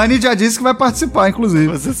feed. Dani já disse que vai participar, inclusive.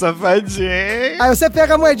 Você safadinho. Aí você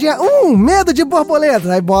pega a moedinha, medo de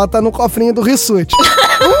borboleta, aí bota no cofrinho do rissuti.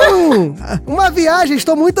 Uma viagem,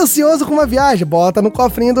 estou muito ansioso com uma viagem, bota no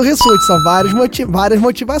cofrinho do rissuti. São várias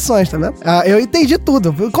motivações, tá vendo? Eu entendi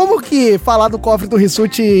tudo. Como que falar do cofre do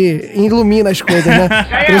rissuti ilumina as coisas, né?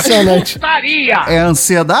 Impressionante. É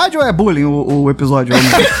ansiedade ou é bullying o episódio?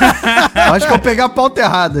 Acho que eu peguei a pauta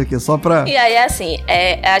errada aqui, só pra... E aí, assim,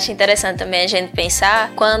 acho interessante também a gente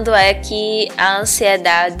pensar quando é que a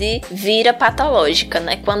ansiedade vira patológica,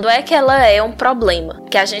 né? Quando é que ela é um problema?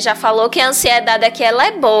 Porque a gente já falou que a ansiedade aqui, ela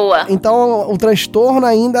é boa. Então, o transtorno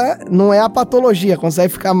ainda não é a patologia,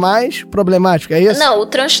 consegue ficar mais problemático, é isso? Não, o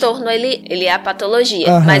transtorno, ele é a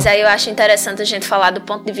patologia. Uhum. Mas aí eu acho interessante a gente falar do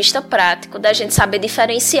ponto de vista prático, da gente saber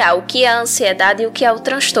diferenciar o que é a ansiedade e o que é o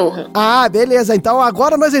transtorno. Ah, beleza. Então,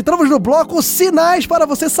 agora nós entramos no bloco Sinais para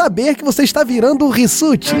você saber que você está virando um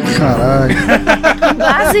rissuti. Caralho.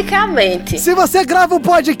 Basicamente. Se você grava um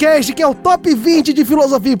podcast que é o Top 20 de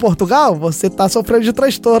filosofia em Portugal, você tá sofrendo de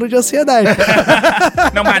transtorno de ansiedade.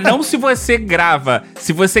 Não, mas não se você grava.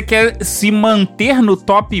 Se você quer se manter no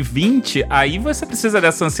top 20, aí você precisa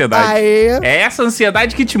dessa ansiedade. Aí. É essa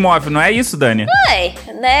ansiedade que te move, não é isso, Dani?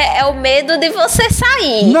 Né? É o medo de você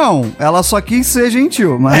sair. Não, ela só quis ser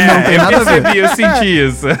gentil, mas não tem eu nada a ver. percebi, eu senti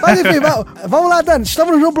isso. Mas enfim, vamos lá, Dani.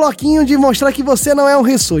 Estamos no bloquinho de mostrar que você não é um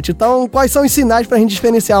rissuti. Então, quais são os sinais pra gente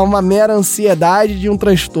diferenciar uma mera ansiedade de um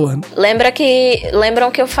transtorno? Lembram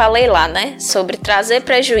que eu falei lá, né? Sobre trazer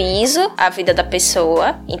prejuízo à vida da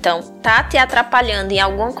pessoa. Então, tá te atrapalhando em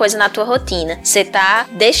alguma coisa na tua rotina. Você tá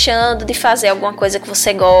deixando de fazer alguma coisa que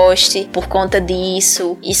você goste por conta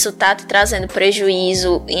disso. Isso tá te trazendo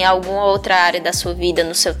prejuízo em alguma outra área da sua vida,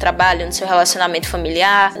 no seu trabalho, no seu relacionamento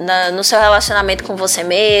familiar, no seu relacionamento com você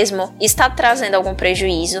mesmo. Isso tá te trazendo algum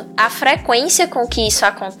prejuízo. A frequência com que isso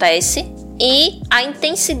acontece e a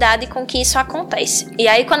intensidade com que isso acontece. E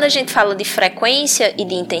aí, quando a gente fala de frequência e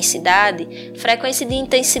de intensidade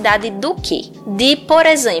do quê? De, por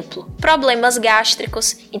exemplo, problemas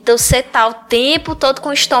gástricos. Então, você tá o tempo todo com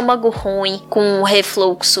o estômago ruim, com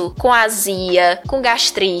refluxo, com azia, com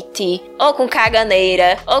gastrite, ou com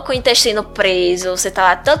caganeira, ou com o intestino preso. Você tá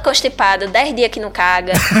lá todo constipado, 10 dias que não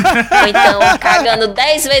caga. Ou então, cagando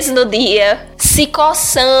 10 vezes no dia, se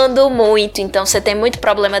coçando muito. Então, você tem muito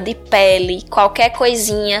problema de pele, pele, qualquer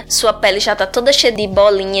coisinha, sua pele já tá toda cheia de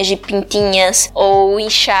bolinhas, de pintinhas, ou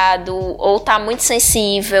inchado, ou tá muito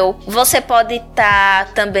sensível. Você pode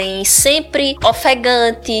estar também sempre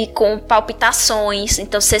ofegante, com palpitações,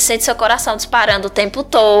 então você sente seu coração disparando o tempo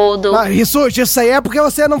todo. Rissuti, isso aí é porque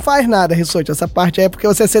você não faz nada, Rissuti. Essa parte aí é porque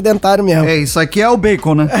você é sedentário mesmo. Isso aqui é o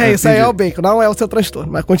bacon, né? Isso aí é o bacon, não é o seu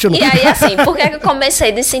transtorno, mas continua. E aí, assim, por que eu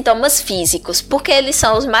comecei de sintomas físicos? Porque eles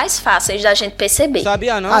são os mais fáceis da gente perceber.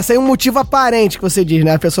 Sabia não? Sem um motivo aparente que você diz,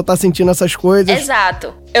 né? A pessoa tá sentindo essas coisas.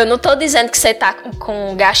 Exato. Eu não tô dizendo que você tá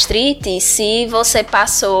com gastrite se você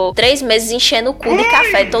passou 3 meses enchendo o cu de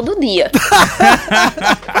café todo dia.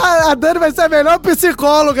 A Dani vai ser a melhor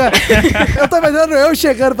psicóloga. Eu tô imaginando eu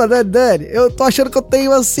chegando pra Dani, eu tô achando que eu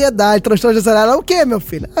tenho ansiedade, transtorno de ansiedade. Ela, o quê, meu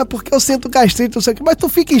filho? Porque eu sinto gastrite, não sei o quê. Mas tu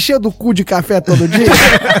fica enchendo o cu de café todo dia?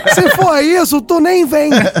 Se for isso, tu nem vem.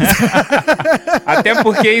 Até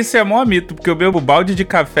porque isso é mó mito, porque eu bebo balde de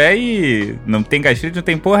café e não tem gastrite, não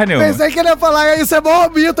tem porra nenhuma. Pensei que ele ia falar, isso é mó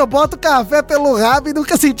mito, eu boto café pelo rabo e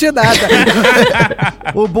nunca senti nada.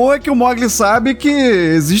 O bom é que o Mogli sabe que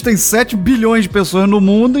existem 7 bilhões de pessoas no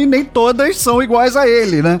mundo e nem todas são iguais a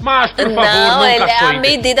ele, né? Mas, por favor, não, ele é a foi.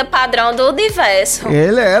 medida padrão do universo.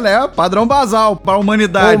 Ele é, né? Padrão basal pra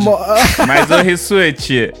humanidade. Mas, ô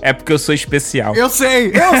Rissuti, é porque eu sou especial. Eu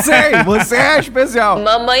sei, você é especial.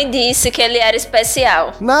 Mamãe disse que ele era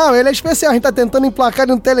especial. Não, ele é especial, a gente tá tentando emplacar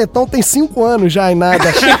ele no Teleton, tem 5 anos já e nada.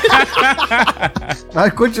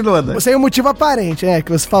 Mas continua, né? Sem um motivo aparente,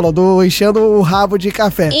 que você falou, do enchendo o rabo de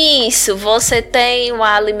café. Isso, você tem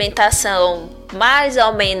uma alimentação mais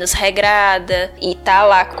ou menos regrada e tá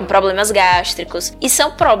lá com problemas gástricos. E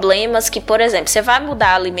são problemas que, por exemplo, você vai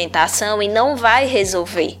mudar a alimentação e não vai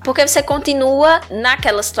resolver, porque você continua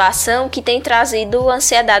naquela situação que tem trazido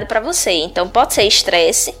ansiedade pra você. Então pode ser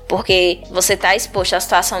estresse, porque você tá exposto à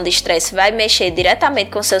situação de estresse, vai mexer diretamente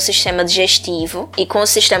com o seu sistema digestivo e com o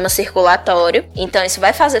sistema circulatório. Então isso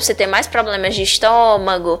vai fazer você ter mais problemas de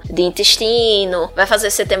estômago, de intestino, vai fazer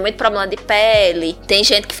você ter muito problema de pele. Tem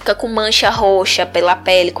gente que fica com mancha roxa pela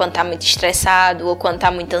pele quando tá muito estressado ou quando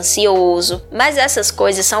tá muito ansioso. Mas essas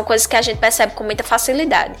coisas são coisas que a gente percebe com muita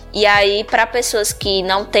facilidade. E aí, para pessoas que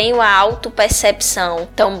não têm uma autopercepção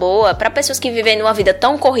tão boa, para pessoas que vivem numa vida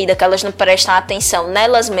tão corrida que elas não prestam atenção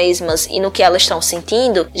nelas mesmas e no que elas estão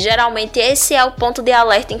sentindo, geralmente esse é o ponto de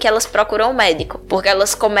alerta em que elas procuram um médico, porque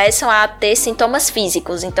elas começam a ter sintomas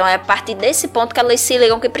físicos. Então é a partir desse ponto que elas se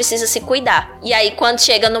ligam que precisa se cuidar. E aí, quando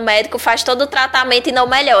chega no médico, faz todo o tratamento e não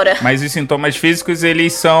melhora. Mas os sintomas físicos,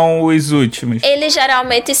 eles são os últimos. Eles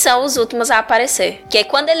geralmente são os últimos a aparecer. Porque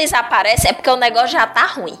quando eles aparecem é porque o negócio já tá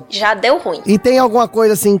ruim. Já deu ruim. E tem alguma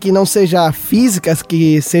coisa assim que não seja física,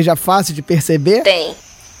 que seja fácil de perceber? Tem.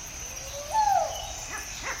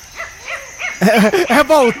 É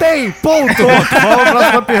bom, tem, ponto. Vamos pra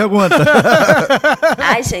próxima pergunta.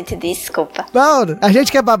 Ai, gente, desculpa. Não, a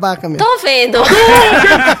gente que é babaca mesmo. Tô vendo.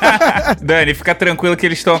 Dani, fica tranquilo que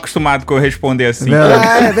eles estão acostumados com eu responder assim.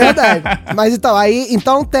 É verdade. Mas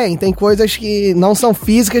então tem coisas que não são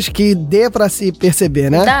físicas que dê pra se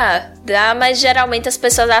perceber, né? Dá, mas geralmente as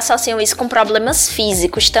pessoas associam isso com problemas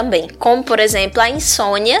físicos também, como por exemplo a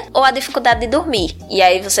insônia ou a dificuldade de dormir. E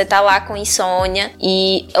aí você tá lá com insônia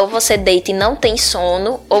e ou você deita e não tem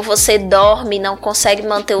sono, ou você dorme e não consegue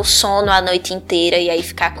manter o sono a noite inteira e aí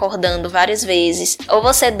fica acordando várias vezes, ou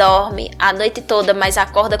você dorme a noite toda, mas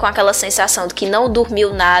acorda com aquela sensação de que não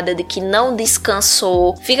dormiu nada, de que não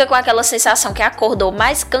descansou, fica com aquela sensação que acordou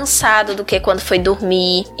mais cansado do que quando foi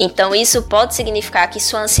dormir. Então isso pode significar que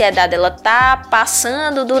sua ansiedade ela tá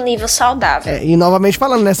passando do nível saudável. E novamente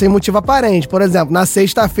falando, né, sem motivo aparente. Por exemplo, na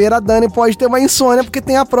sexta-feira a Dani pode ter uma insônia porque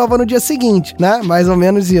tem a prova no dia seguinte, né? Mais ou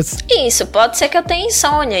menos isso. Isso, pode ser que eu tenha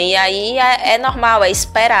insônia e aí é normal, é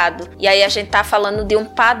esperado. E aí a gente tá falando de um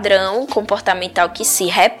padrão comportamental que se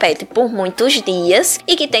repete por muitos dias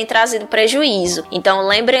e que tem trazido prejuízo. Então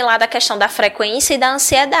lembrem lá da questão da frequência e da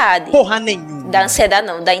ansiedade. Porra nenhuma. Da ansiedade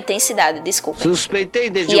não, da intensidade, desculpa. Suspeitei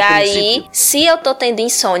desde o princípio. E aí, se eu tô tendo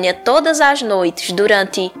insônia todas as noites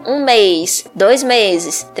durante 1 mês, 2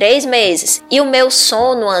 meses, 3 meses, e o meu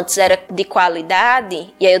sono antes era de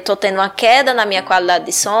qualidade, e aí eu tô tendo uma queda na minha qualidade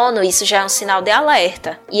de sono, isso já é um sinal de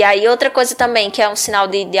alerta. E aí outra coisa também que é um sinal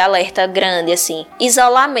de alerta grande, assim,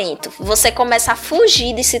 isolamento. Você começa a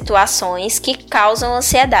fugir de situações que causam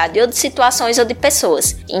ansiedade, ou de situações ou de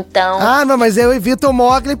pessoas. Então... não, mas eu evito o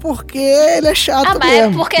Mogli porque ele é chato mas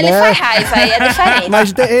mesmo. É porque ele faz raiva, aí é diferente.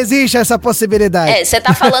 Mas existe essa possibilidade. Você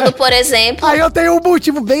tá falando, por exemplo... Aí eu tenho um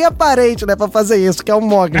motivo bem aparente, né, pra fazer isso, que é o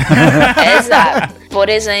Mogli. Exato. Por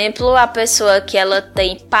exemplo, a pessoa que ela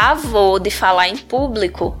tem pavor de falar em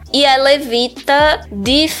público e ela evita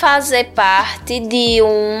de fazer parte de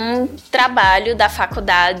um trabalho da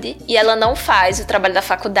faculdade e ela não faz o trabalho da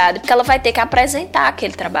faculdade porque ela vai ter que apresentar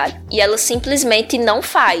aquele trabalho. E ela simplesmente não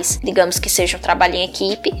faz. Digamos que seja um trabalho em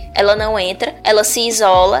equipe, ela não entra, ela se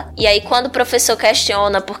isola e aí quando o professor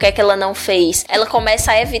questiona por que ela não fez, ela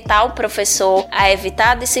começa a evitar o professor, a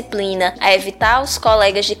evitar a disciplina, a evitar os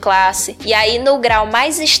colegas de classe. E aí no grau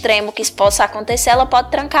mais extremo que isso possa acontecer, ela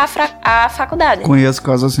pode trancar a faculdade. Conheço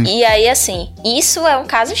casos assim. E aí assim, isso é um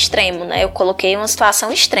caso extremo, né? Eu coloquei uma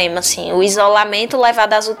situação extrema, assim, o isolamento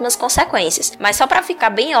levado às últimas consequências. Mas só pra ficar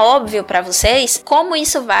bem óbvio pra vocês, como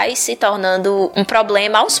isso vai se tornando um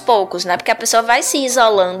problema aos poucos, né? Porque a pessoa vai se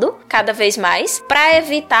isolando cada vez mais pra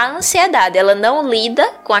evitar a ansiedade. Ela não lida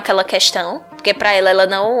com aquela questão, porque pra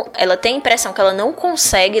ela tem a impressão que ela não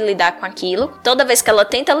consegue lidar com aquilo. Toda vez que ela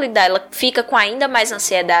tenta lidar, ela fica com ainda mais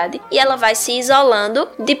ansiedade e ela vai se isolando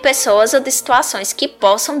de pessoas ou de situações que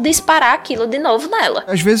possam disparar aquilo de novo nela.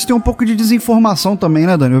 Às vezes tem um pouco de desinformação também,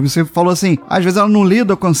 né, Dani? Você falou assim, às vezes ela não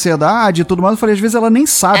lida com ansiedade e tudo mais. Eu falei, às vezes ela nem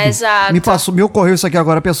sabe. Exato. Me ocorreu isso aqui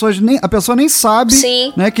agora. A pessoa nem sabe,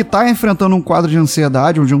 sim, né, que tá enfrentando um quadro de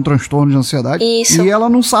ansiedade ou de um transtorno de ansiedade. Isso. E ela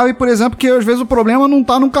não sabe, por exemplo, que às vezes o problema não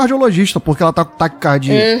tá no cardiologista, porque ela tá com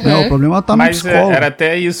taquicardia. Né? O problema tá no psicólogo. Mas era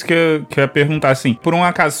até isso que eu ia perguntar, assim. Por um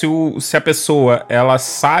acaso, se a pessoa, ela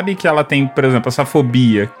sabe que ela tem, por exemplo, essa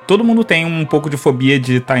fobia. Todo mundo tem um pouco de fobia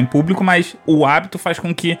de estar em público, mas o hábito faz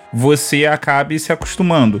com que você acabe se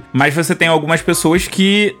acostumando. Mas você tem algumas pessoas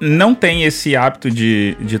que não têm esse hábito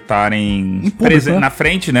de estarem na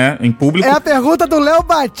frente, né? Em público. É a pergunta do Léo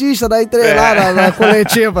Batista lá na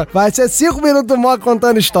coletiva. Vai ser 5 minutos do Mock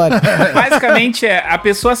contando história. Basicamente, a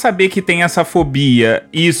pessoa saber que tem essa fobia,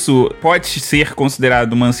 isso pode ser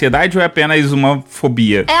considerado uma ansiedade ou é apenas uma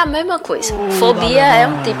fobia? É a mesma coisa. Fobia é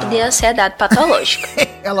um tipo de ansiedade patológica.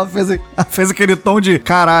 Ela fez aquele tom de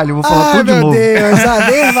caralho, vou falar tudo de novo. Meu Deus,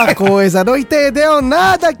 a mesma coisa. Não entendeu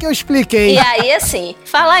nada que eu expliquei. E aí, assim,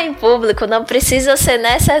 falar em público não precisa ser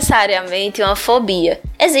necessariamente uma fobia.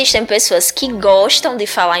 Existem pessoas que gostam de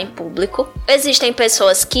falar em público. Existem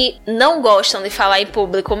pessoas que não gostam de falar em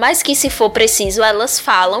público, mas que se for preciso, elas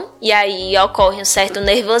falam. E aí ocorre um certo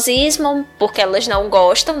nervosismo, porque elas não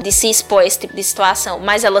gostam de se expor a esse tipo de situação,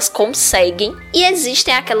 mas elas conseguem. E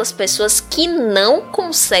existem aquelas pessoas que não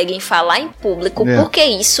conseguem falar em público, porque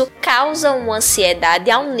isso causa uma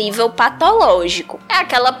ansiedade a um nível patológico. É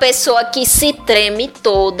aquela pessoa que se treme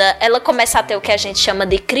toda, ela começa a ter o que a gente chama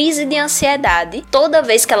de crise de ansiedade toda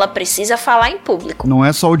vez que ela precisa falar em público. Não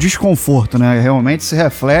é só o desconforto, né? Realmente se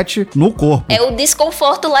reflete no corpo. É o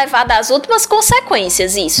desconforto levado às últimas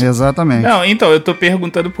consequências, isso. Exatamente. Não, então, eu tô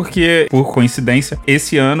perguntando porque, por coincidência,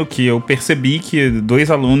 esse ano que eu percebi que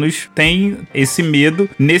 2 alunos têm esse medo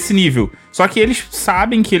nesse nível. Só que eles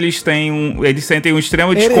sabem que eles sentem um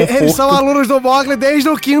extremo desconforto. Eles são alunos do Mogli desde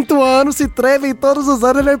o 5º ano, se tremem todos os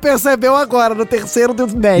anos, ele percebeu agora, no 3º do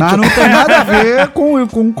médio. Mas não tem nada a ver com o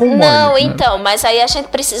Mogli. Não, então, mas aí a gente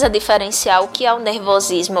precisa diferenciar o que é o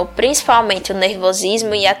nervosismo, principalmente o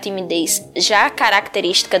nervosismo e a timidez, já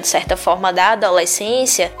característica, de certa forma, da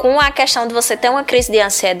adolescência, com a questão de você ter uma crise de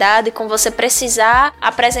ansiedade, com você precisar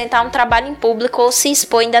apresentar um trabalho em público ou se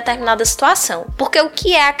expor em determinada situação. Porque o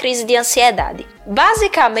que é a crise de ansiedade?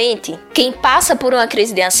 Basicamente, quem passa por uma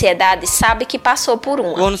crise de ansiedade sabe que passou por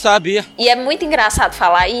uma. Eu não sabia. E é muito engraçado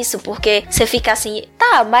falar isso, porque você fica assim,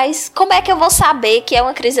 tá, mas como é que eu vou saber que é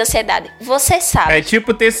uma crise de ansiedade? Você sabe. É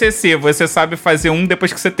tipo TCC, você sabe fazer um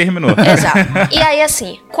depois que você terminou. Exato. E aí,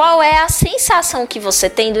 assim, qual é a sensação que você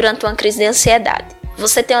tem durante uma crise de ansiedade?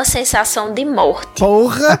 Você tem uma sensação de morte.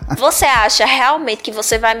 Porra! Você acha realmente que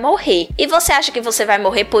você vai morrer. E você acha que você vai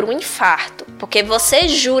morrer por um infarto. Porque você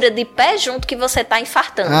jura de pé junto que você tá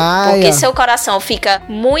infartando. Porque seu coração fica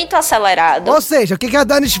muito acelerado. Ou seja, o que a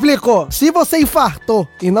Dani explicou? Se você infartou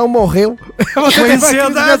e não morreu, você tem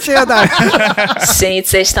ansiedade. Gente,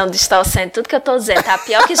 vocês estão distorcendo tudo que eu tô dizendo. Tá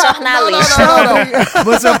pior que jornalista. Não.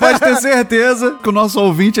 Você pode ter certeza que o nosso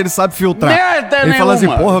ouvinte, ele sabe filtrar. Ele fala assim,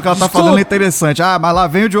 porra, o que ela tá falando é interessante. Ah, mas lá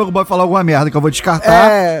vem o Diogo Bob falar alguma merda que eu vou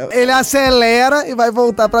descartar. Ele acelera e vai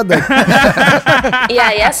voltar pra dentro. E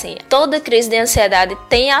aí, assim, toda crise de ansiedade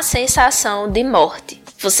tem a sensação de morte.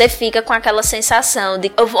 você fica com aquela sensação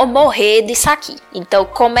de eu vou morrer disso aqui. Então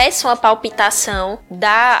começa uma palpitação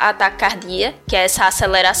da atacardia, que é essa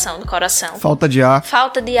aceleração do coração. Falta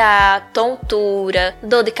de ar, tontura,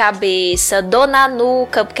 dor de cabeça, dor na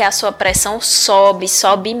nuca, porque a sua pressão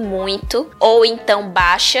sobe muito, ou então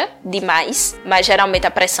baixa demais, mas geralmente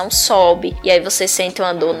a pressão sobe, e aí você sente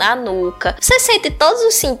uma dor na nuca. Você sente todos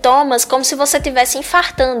os sintomas como se você estivesse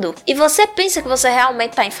infartando, e você pensa que você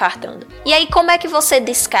realmente está infartando. E aí como é que você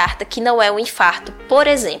descarta que não é um infarto? Por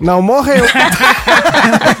exemplo... Não morreu.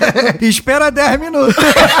 Espera 10 minutos.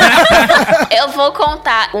 Eu vou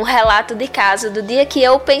contar um relato de caso do dia que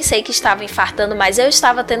eu pensei que estava infartando, mas eu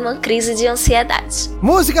estava tendo uma crise de ansiedade.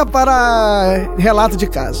 Música para relato de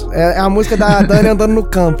caso. É a música da Dani andando no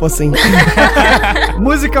campo, assim.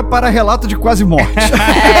 Música para relato de quase morte.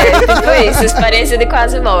 Tipo isso, experiência de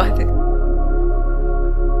quase morte.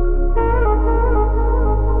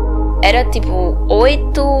 Era tipo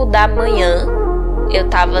 8 da manhã, eu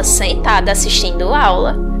tava sentada assistindo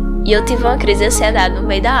aula e eu tive uma crise de ansiedade no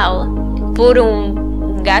meio da aula. Por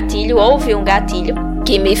houve um gatilho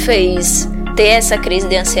que me fez ter essa crise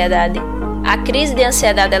de ansiedade. A crise de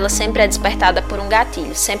ansiedade, ela sempre é despertada por um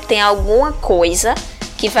gatilho. Sempre tem alguma coisa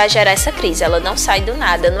que vai gerar essa crise. Ela não sai do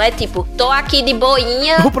nada. Não é tipo, tô aqui de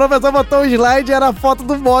boinha. O professor botou um slide e era a foto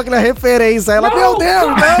do Mogli, a referência. Ela, meu Deus,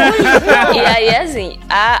 não! E aí, assim,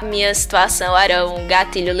 a minha situação era um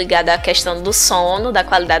gatilho ligado à questão do sono, da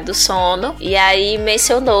qualidade do sono. E aí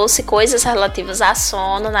mencionou-se coisas relativas a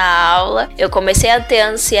sono na aula. Eu comecei a ter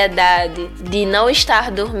ansiedade de não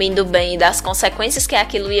estar dormindo bem e das consequências que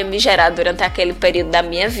aquilo ia me gerar durante aquele período da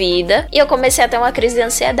minha vida. E eu comecei a ter uma crise de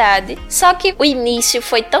ansiedade. Só que o início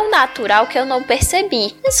foi tão natural que eu não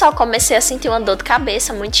percebi. Eu só comecei a sentir uma dor de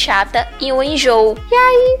cabeça muito chata e um enjoo. E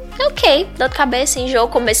aí, ok, dor de cabeça, enjoo,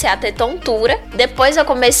 comecei a ter tontura. Depois eu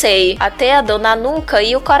comecei a ter a dor na nuca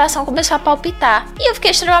e o coração começou a palpitar. E eu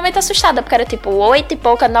fiquei extremamente assustada, porque era tipo 8 e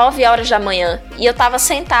pouca, 9 horas da manhã. E eu tava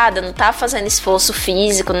sentada, não tava fazendo esforço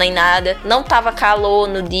físico nem nada. Não tava calor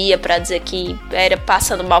no dia pra dizer que era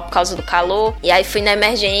passando mal por causa do calor. E aí fui na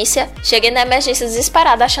emergência. Cheguei na emergência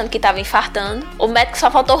desesperada, achando que tava infartando. O médico só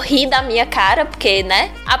faltou rir da minha cara, porque, né?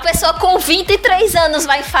 A pessoa com 23 anos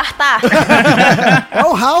vai infartar. É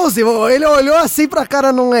o House, ele olhou assim pra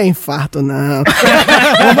cara, não é infarto, não.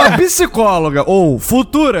 Uma psicóloga, ou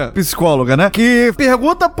futura psicóloga, né? Que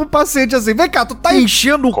pergunta pro paciente assim, vem cá, tu tá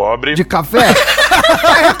enchendo o cobre de café?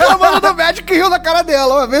 Tá reclamando do médico que riu na cara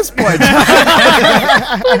dela, vamos ver se pode.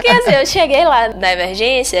 Porque assim, eu cheguei lá na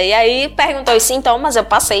emergência e aí perguntou os sintomas, eu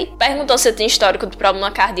passei. Perguntou se eu tinha histórico de problema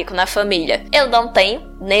cardíaco na família. Eu não tenho,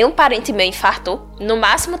 nenhum parente meu infartou. No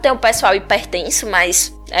máximo tem um pessoal hipertenso,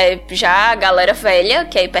 mas já a galera velha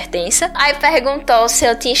que é hipertensa. Aí perguntou se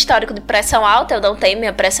eu tinha histórico de pressão alta. Eu não tenho,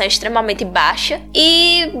 minha pressão é extremamente baixa.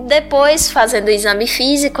 E depois, fazendo o exame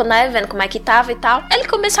físico, né, vendo como é que tava e tal, ele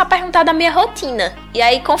começou a perguntar da minha rotina. E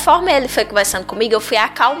aí, conforme ele foi conversando comigo, eu fui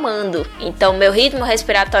acalmando. Então, meu ritmo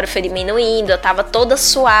respiratório foi diminuindo. Eu tava toda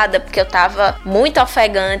suada, porque eu tava muito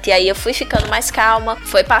ofegante. E aí, eu fui ficando mais calma.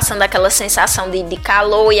 Foi passando aquela sensação de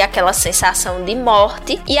calor e aquela sensação de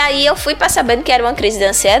morte. E aí, eu fui percebendo que era uma crise de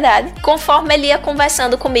ansiedade, conforme ele ia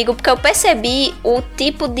conversando comigo, porque eu percebi o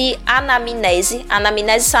tipo de anamnese.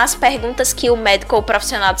 Anamnese são as perguntas que o médico ou o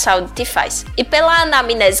profissional de saúde te faz. E pela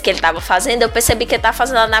anamnese que ele tava fazendo, eu percebi que ele tava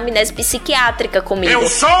fazendo anamnese psiquiátrica comigo. Eu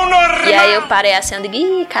sou normal! E aí eu parei assim, eu digo,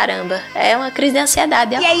 ih, caramba, é uma crise de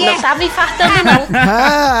ansiedade. Não tava infartando, não.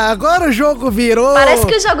 Ah, agora o jogo virou. Parece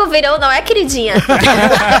que o jogo virou, não é, queridinha?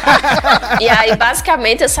 E aí,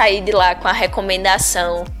 basicamente, eu saí de lá com a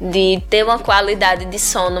recomendação de ter uma qualidade de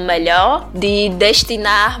sono melhor, de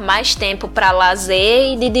destinar mais tempo para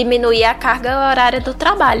lazer e de diminuir a carga horária do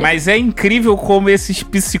trabalho. Mas é incrível como esses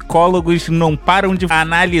psicólogos não param de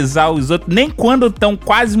analisar os outros, nem quando estão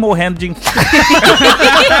quase morrendo de infarto.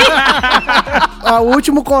 O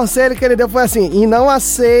último conselho que ele deu foi assim: e não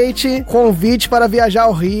aceite convite para viajar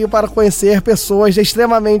ao Rio para conhecer pessoas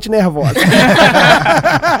extremamente nervosas.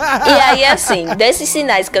 E aí, assim, desses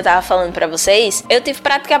sinais que eu tava falando pra vocês, eu tive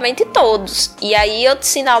praticamente todos. E aí, outro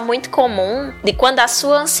sinal muito comum de quando a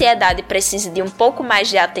sua ansiedade precisa de um pouco mais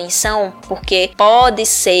de atenção, porque pode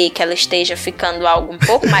ser que ela esteja ficando algo um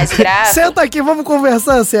pouco mais grave. Senta aqui, vamos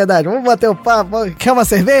conversar, ansiedade. Vamos bater o papo. Quer uma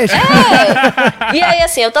cerveja? E aí,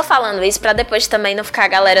 assim, eu tô falando isso pra depois também não ficar a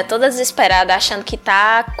galera toda desesperada achando que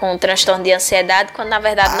tá com transtorno de ansiedade, quando na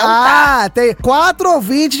verdade não tá. Tem 4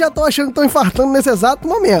 ouvintes já estão achando que estão infartando nesse exato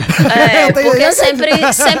momento. Porque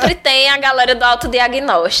sempre tem a galera do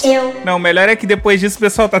autodiagnóstico. Não, o melhor é que depois disso o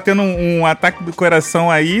pessoal tá tendo um ataque do coração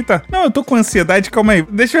aí, tá? Não, eu tô com ansiedade, calma aí,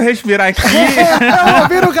 deixa eu respirar aqui. Eu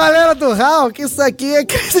ouviram, galera do Raul, que isso aqui é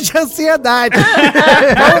crise de ansiedade.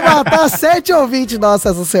 Vamos matar 7 ouvintes nossos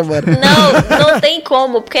essa semana. Não tem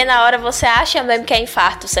como, porque na hora você acha mesmo que é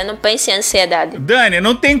infarto, você não pensa em ansiedade. Dani,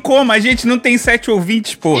 não tem como, a gente não tem 7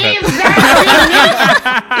 ouvintes, porra.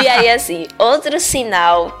 E aí, assim, outro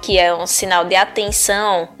sinal, que é um sinal de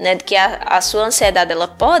atenção, né, de que a sua ansiedade, ela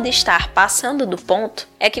pode estar passando do ponto,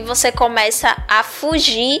 é que você começa a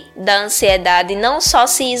fugir da ansiedade, não só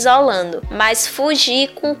se isolando, mas fugir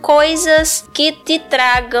com coisas que te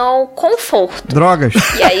tragam conforto. Drogas.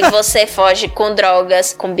 E aí você foge com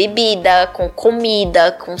drogas, com bebida, com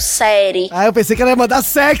comida, com série. Eu pensei que ela ia mandar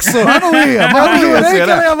sexo. Mas não ia. Mas eu jurei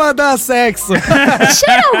que ela ia mandar sexo.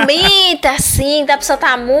 Geralmente, assim, a pessoa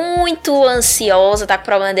tá muito ansiosa, tá com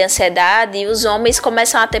problema de ansiedade, e os homens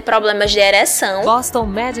começam a ter problemas de ereção. Boston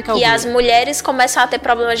Medical E as mulheres começam a ter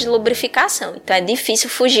problemas de lubrificação. Então é difícil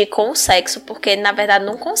fugir com o sexo, porque na verdade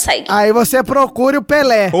não consegue. Aí você procura o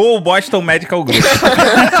Pelé. Ou o Boston Medical Group.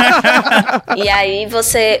 E aí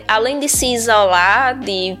você, além de se isolar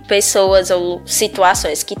de pessoas ou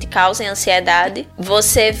situações que te causem ansiedade,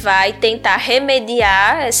 você vai tentar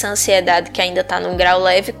remediar essa ansiedade que ainda tá num grau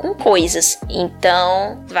leve com coisas.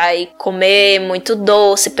 Então vai comer muito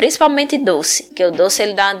doce, principalmente doce, porque o doce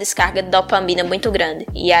ele dá uma descarga de dopamina muito grande.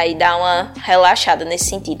 E aí dá uma relaxada nesse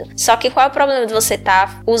sentido. Só que qual é o problema de você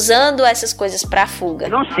estar usando essas coisas pra fuga?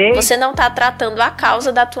 Não sei. Você não tá tratando a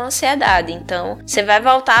causa da tua ansiedade. Então, você vai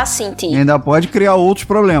voltar a sentir. Ainda pode criar outros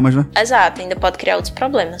problemas, né? Exato, ainda pode criar outros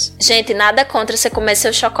problemas. Gente, nada contra você comer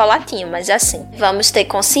seu chocolatinho, mas assim, vamos ter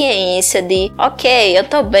consciência de, ok, eu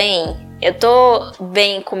tô bem. Eu tô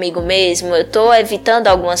bem comigo mesmo, eu tô evitando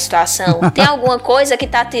alguma situação. Tem alguma coisa que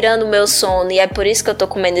tá tirando o meu sono e é por isso que eu tô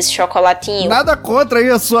comendo esse chocolatinho? Nada contra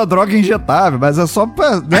aí a sua droga injetável, mas é só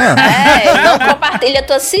pra, né? Não compartilha a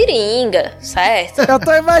tua seringa, certo? Eu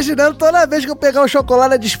tô imaginando toda vez que eu pegar um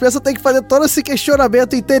chocolate na dispensa, eu tenho que fazer todo esse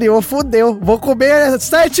questionamento interior. Fudeu, vou comer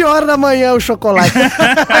 7 horas da manhã o chocolate.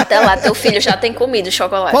 Até lá, teu filho já tem comido o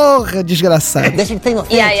chocolate. Porra, desgraçado. Deixa ele ter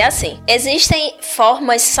E aí, assim, existem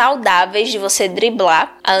formas saudáveis de você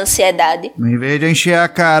driblar a ansiedade. Em vez de encher a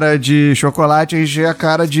cara de chocolate, encher a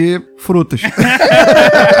cara de frutas.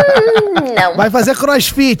 Não. Vai fazer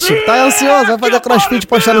crossfit. Tá ansioso? Vai fazer crossfit e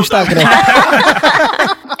postar no Instagram.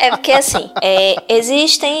 É porque assim,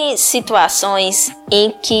 existem situações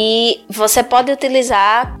em que você pode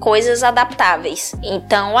utilizar coisas adaptáveis.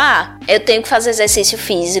 Então, eu tenho que fazer exercício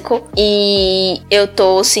físico e eu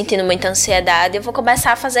tô sentindo muita ansiedade, eu vou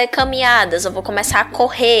começar a fazer caminhadas, eu vou começar a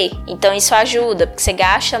correr. Então isso ajuda, porque você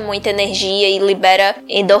gasta muita energia e libera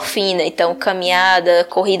endorfina. Então caminhada,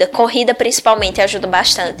 corrida principalmente ajuda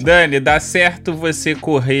bastante. Dani, dá certo você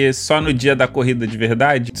correr só no dia da corrida de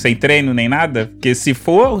verdade? Sem treino nem nada? Porque se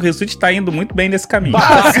for, o Rissuti tá indo muito bem nesse caminho.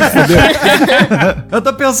 Se fudeu. Eu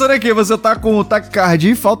tô pensando aqui, você tá com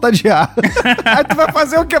taquicardia e falta de ar. Aí tu vai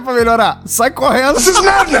fazer o que pra melhorar? Sai correndo.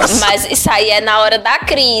 Mas isso aí é na hora da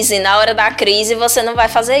crise. Na hora da crise você não vai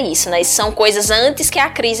fazer isso, né? Isso são coisas antes que a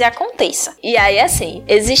crise aconteça. E aí, assim,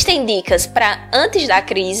 existem dicas pra antes da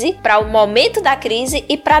crise, pra o momento da crise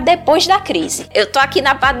e pra depois da crise. Eu tô aqui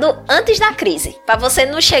na parte do antes da crise, pra você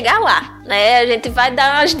não chegar lá, né? A gente vai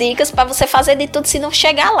dar umas dicas pra você fazer de tudo se não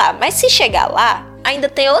chegar lá. Mas se chegar lá, ainda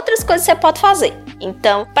tem outras coisas que você pode fazer.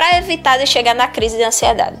 Então, para evitar de chegar na crise de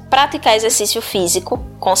ansiedade, praticar exercício físico,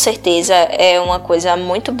 com certeza é uma coisa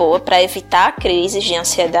muito boa para evitar crises de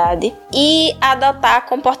ansiedade, e adotar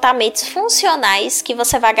comportamentos funcionais que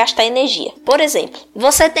você vai gastar energia. Por exemplo,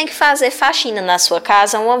 você tem que fazer faxina na sua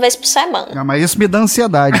casa uma vez por semana. Mas isso me dá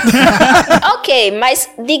ansiedade. Ok, mas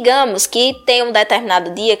digamos que tem um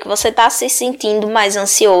determinado dia que você tá se sentindo mais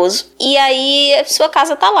ansioso e aí sua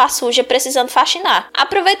casa tá lá suja, precisando faxinar.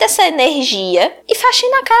 Aproveita essa energia e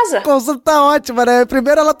faxina a casa. A consulta tá ótima, né?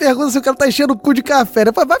 Primeiro ela pergunta se o cara tá enchendo o cu de café.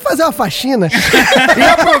 Depois vai fazer uma faxina. E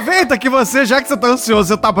aproveita que você, já que você tá ansioso,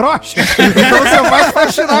 você tá broxa, então você vai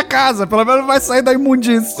faxinar a casa. Pelo menos vai sair da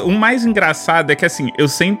imundícia. O mais engraçado é que, assim, eu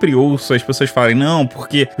sempre ouço as pessoas falarem, não,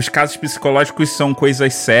 porque os casos psicológicos são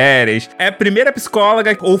coisas sérias. É a primeira primeira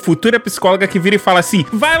psicóloga ou futura psicóloga que vira e fala assim: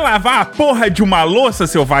 vai lavar a porra de uma louça,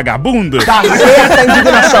 seu vagabundo? Tá certa a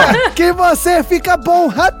indignação. Que você fica bom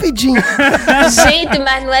rapidinho. Gente,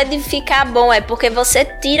 mas não é de ficar bom, é porque você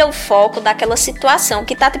tira o foco daquela situação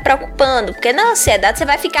que tá te preocupando. Porque na ansiedade você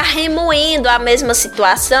vai ficar remoendo a mesma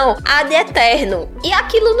situação ad eterno. E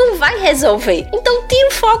aquilo não vai resolver. Então tira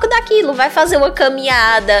o foco daquilo. Vai fazer uma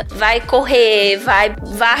caminhada, vai correr, vai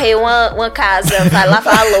varrer uma casa, vai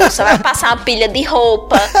lavar a louça, vai passar uma pilha de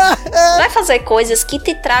roupa. Vai fazer coisas que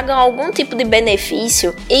te tragam algum tipo de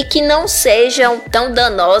benefício e que não sejam tão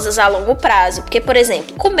danosas a longo prazo. Porque, por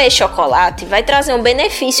exemplo, comer chocolate vai trazer um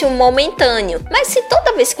benefício momentâneo. Mas se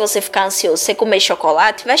toda vez que você ficar ansioso você comer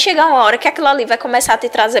chocolate, vai chegar uma hora que aquilo ali vai começar a te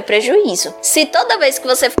trazer prejuízo. Se toda vez que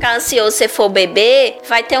você ficar ansioso você for beber,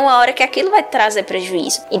 vai ter uma hora que aquilo vai te trazer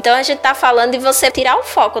prejuízo. Então a gente tá falando de você tirar o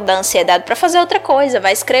foco da ansiedade pra fazer outra coisa.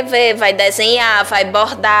 Vai escrever, vai desenhar, vai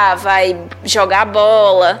bordar, vai jogar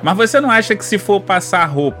bola. Mas você não acha que se for passar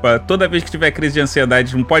roupa toda vez que tiver crise de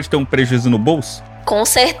ansiedade não pode ter um prejuízo no bolso? Com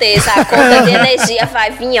certeza, a conta de energia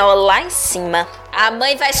vai vir ó, lá em cima. A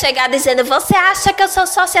mãe vai chegar dizendo: você acha que eu sou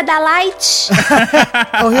sócia da Light?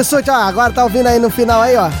 Ô, Rissuti, ó, agora tá ouvindo aí no final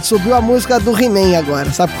aí, ó. Subiu a música do He-Man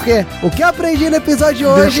agora. Sabe por quê? O que eu aprendi no episódio de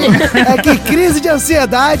hoje é que crise de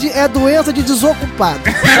ansiedade é doença de desocupado.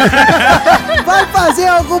 Vai fazer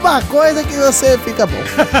alguma coisa que você fica bom.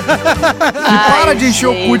 E para de encher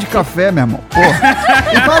o cu de café, meu irmão.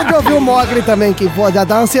 Porra. E para de ouvir o Mogli também, que pô, já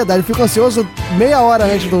dá ansiedade. Eu fico ansioso meia hora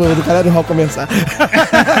antes do Galera do Hall começar.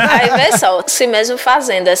 Aí vê só, se mesmo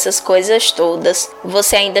fazendo essas coisas todas,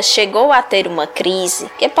 você ainda chegou a ter uma crise,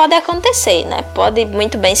 que pode acontecer, né? Pode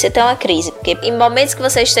muito bem você ter uma crise, porque em momentos que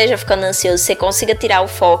você esteja ficando ansioso, você consiga tirar o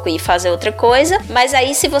foco e fazer outra coisa, mas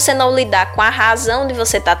aí se você não lidar com a razão de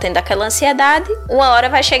você estar tendo aquela ansiedade, uma hora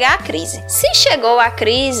vai chegar a crise. Se chegou a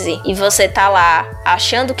crise e você tá lá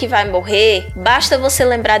achando que vai morrer, basta você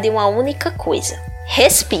lembrar de uma única coisa: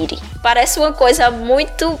 respire. Parece uma coisa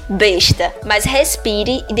muito besta, mas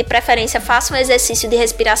respire e de preferência faça um exercício de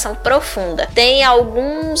respiração profunda. Tem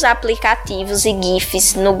alguns aplicativos e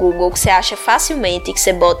GIFs no Google que você acha facilmente, que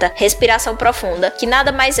você bota respiração profunda, que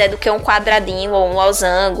nada mais é do que um quadradinho ou um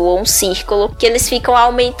losango ou um círculo, que eles ficam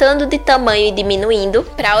aumentando de tamanho e diminuindo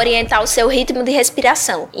para orientar o seu ritmo de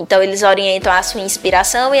respiração. Então eles orientam a sua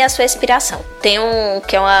inspiração e a sua expiração. Tem um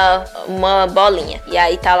que é uma bolinha, e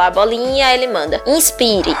aí tá lá a bolinha, ele manda: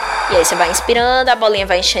 inspire. E aí você vai inspirando, a bolinha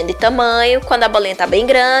vai enchendo de tamanho. Quando a bolinha tá bem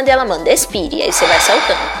grande, ela manda expire. E aí você vai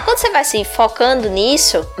soltando. Quando você vai se focando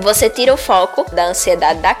nisso, você tira o foco da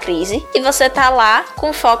ansiedade, da crise, e você tá lá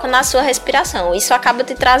com foco na sua respiração. Isso acaba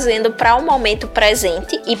te trazendo para um momento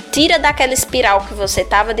presente e tira daquela espiral que você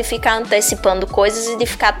tava de ficar antecipando coisas e de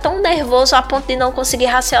ficar tão nervoso a ponto de não conseguir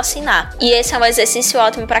raciocinar. E esse é um exercício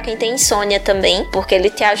ótimo para quem tem insônia também, porque ele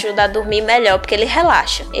te ajuda a dormir melhor, porque ele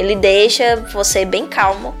relaxa. Ele deixa você bem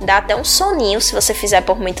calmo, dá até um soninho se você fizer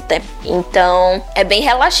por muito tempo. Então é bem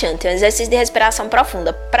relaxante, é um exercício de respiração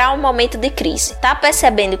profunda para um momento de crise. Tá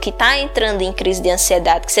percebendo que tá entrando em crise de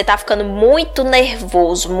ansiedade, que você tá ficando muito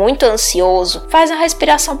nervoso, muito ansioso, faz uma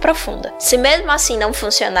respiração profunda. Se mesmo assim não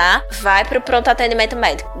funcionar, vai pro pronto atendimento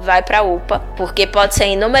médico, vai pra UPA, porque pode ser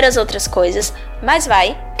inúmeras outras coisas, mas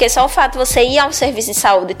vai, porque só o fato de você ir a um serviço de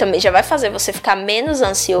saúde também já vai fazer você ficar menos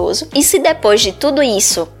ansioso. E se depois de tudo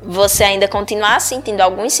isso você ainda continuar sentindo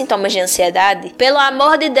alguns sintomas de ansiedade, pelo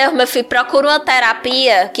amor de Deus, meu filho, procura uma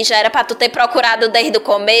terapia, que já era pra tu ter procurado desde o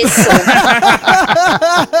começo.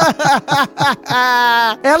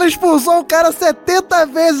 Ela expulsou o cara 70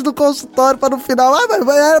 vezes do consultório pra no final,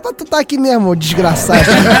 mas era pra tu estar aqui mesmo, desgraçado.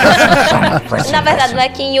 Na verdade, não é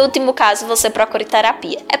que em último caso você procure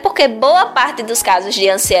terapia, é porque boa parte dos casos de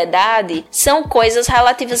ansiedade são coisas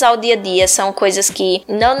relativas ao dia a dia, são coisas que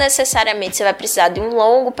não necessariamente você vai precisar de um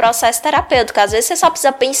longo processo terapêutico. Às vezes você só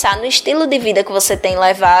precisa pensar no estilo de vida que você tem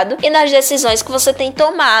levado e nas decisões que você tem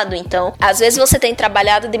tomado. Então, às vezes você tem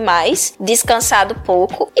trabalhado demais, descansado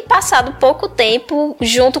pouco e passado pouco tempo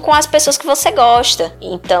junto com as pessoas que você gosta.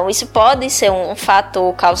 Então, isso pode ser um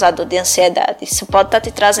fator causador de ansiedade. Isso pode estar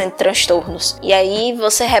te trazendo transtornos. E aí,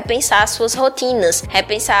 você repensar as suas rotinas,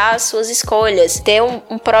 repensar as suas escolhas, ter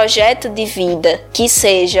um projeto de vida que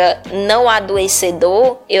seja não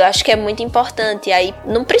adoecedor, eu acho que é muito importante. E aí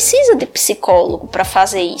não precisa de psicólogo para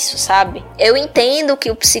fazer isso, sabe? Eu entendo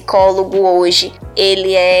que o psicólogo hoje,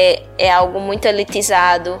 ele é algo muito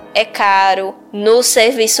elitizado, é caro, no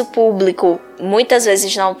serviço público muitas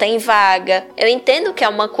vezes não tem vaga. Eu entendo que é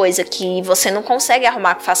uma coisa que você não consegue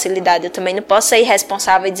arrumar com facilidade. Eu também não posso ser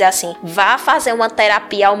irresponsável e dizer assim, vá fazer uma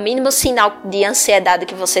terapia ao mínimo sinal de ansiedade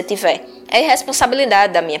que você tiver. é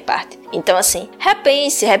irresponsabilidade da minha parte. Então, assim,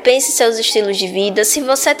 repense seus estilos de vida. Se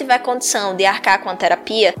você tiver condição de arcar com a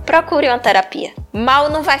terapia, procure uma terapia. Mal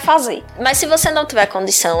não vai fazer. Mas se você não tiver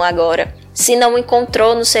condição agora, se não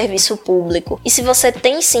encontrou no serviço público e se você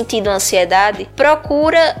tem sentido ansiedade,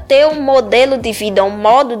 procura ter um modelo de vida, um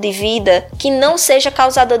modo de vida que não seja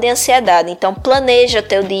causador de ansiedade. Então, planeja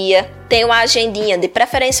teu dia. Tem uma agendinha, de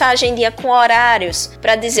preferência uma agendinha com horários,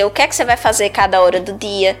 para dizer o que é que você vai fazer cada hora do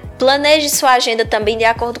dia. Planeje sua agenda também de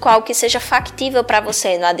acordo com algo que seja factível para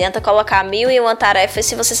você. Não adianta colocar 1001 tarefas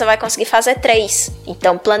se você só vai conseguir fazer 3.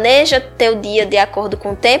 Então planeja teu dia de acordo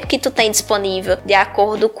com o tempo que tu tem disponível, de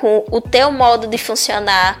acordo com o teu modo de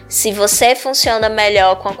funcionar. Se você funciona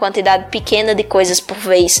melhor com a quantidade pequena de coisas por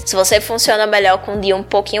vez, se você funciona melhor com um dia um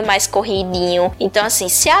pouquinho mais corridinho. Então assim,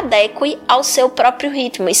 se adeque ao seu próprio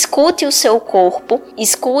ritmo. Escute o seu corpo,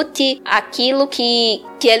 escute aquilo que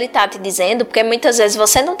ele tá te dizendo, porque muitas vezes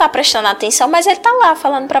você não tá prestando atenção, mas ele tá lá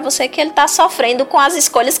falando pra você que ele tá sofrendo com as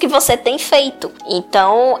escolhas que você tem feito.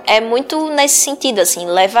 Então é muito nesse sentido, assim,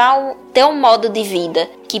 ter um modo de vida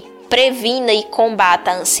que previna e combata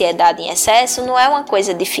a ansiedade em excesso não é uma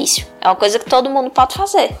coisa difícil. É uma coisa que todo mundo pode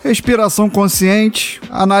fazer. Respiração consciente,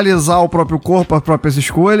 analisar o próprio corpo, as próprias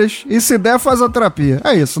escolhas e se der, faz a terapia.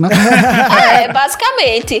 É isso, né?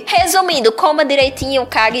 Basicamente. Resumindo, coma direitinho,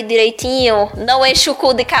 cague direitinho, não enche o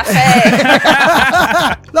cu de café.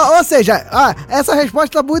 Não, ou seja, essa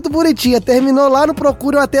resposta tá muito bonitinha. Terminou lá no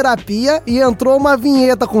Procure uma Terapia e entrou uma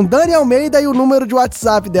vinheta com Dani Almeida e o número de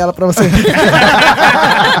WhatsApp dela pra você.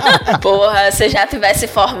 Porra, se eu já tivesse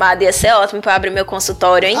formado, ia ser ótimo pra abrir meu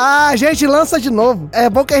consultório, hein? A gente lança de novo. É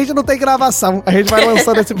bom que a gente não tem gravação. A gente vai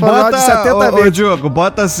lançando esse episódio 70 vezes. Ô, Diogo,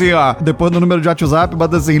 bota assim, ó. Depois do número de WhatsApp,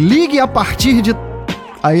 bota assim, ligue a partir de...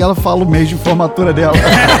 Aí ela fala o mês de formatura dela.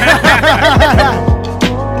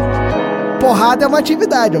 Porrada é uma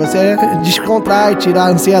atividade. Você descontrai, tirar a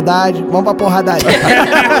ansiedade. Vamos pra porradaria.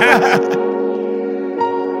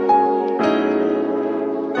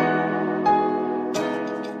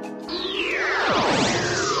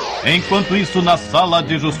 Enquanto isso, na sala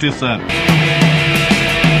de justiça.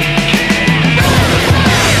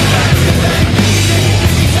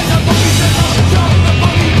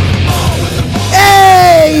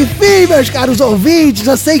 Enfim, meus caros ouvintes,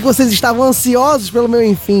 eu sei que vocês estavam ansiosos pelo meu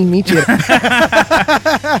enfim. Mentira.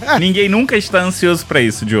 Ninguém nunca está ansioso pra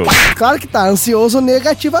isso, Diogo. Claro que tá, ansioso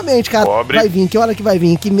negativamente, cara. Pobre. Vai vir, que hora que vai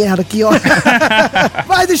vir? Que merda, que hora.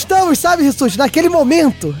 Mas estamos, sabe, Rissuti, naquele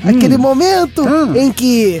momento, em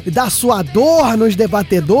que dá sua dor nos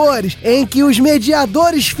debatedores, em que os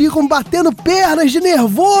mediadores ficam batendo pernas de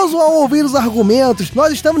nervoso ao ouvir os argumentos.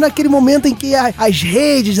 Nós estamos naquele momento em que as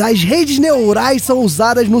redes neurais são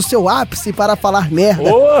usadas no seu ápice para falar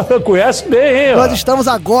merda. Conhece bem, hein? Nós estamos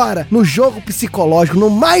agora no jogo psicológico, no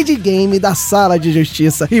mind game da sala de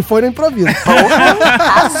justiça. E foi no improviso.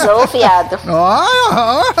 Arrasou, viado.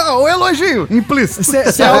 O elogio implícito.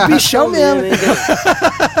 Você é o bichão mesmo.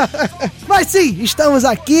 Mas sim, estamos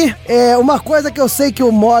aqui. Uma coisa que eu sei que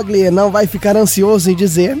o Mogli não vai ficar ansioso em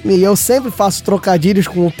dizer, e eu sempre faço trocadilhos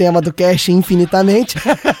com o tema do cast infinitamente.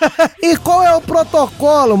 E qual é o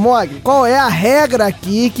protocolo, Mogli? Qual é a regra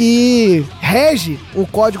aqui que rege o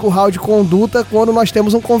código RAW de conduta quando nós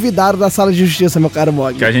temos um convidado da sala de justiça, meu caro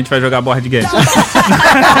Mogli? Que a gente vai jogar board game.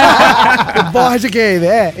 Board game,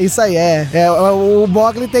 isso aí, o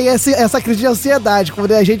Mogli tem essa crise de ansiedade,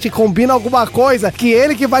 quando a gente combina alguma coisa, que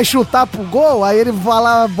ele que vai chutar pro gol, aí ele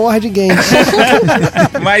fala board game.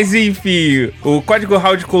 Mas enfim, o código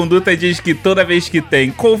RAW de conduta diz que toda vez que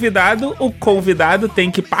tem convidado, o convidado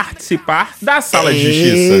tem que participar da sala de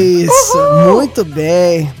justiça. Isso, muito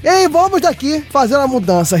bem. E vamos daqui fazer uma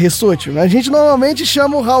mudança, Rissuti. A gente normalmente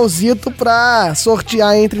chama o Raulzito pra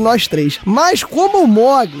sortear entre nós três. Mas como o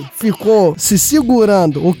Mogli ficou se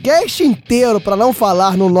segurando o cast inteiro pra não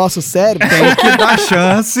falar no nosso cérebro, tem que dar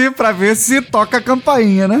chance pra ver se toca a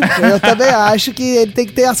campainha, né? Eu também acho que ele tem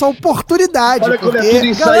que ter essa oportunidade. Olha,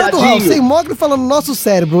 porque galera do Raul, sem Mogli falando no nosso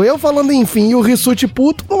cérebro, eu falando enfim e o Rissuti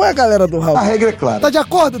puto, não é a galera do Raul. A regra é clara. Tá de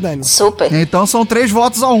acordo, Dani? Super. Então são 3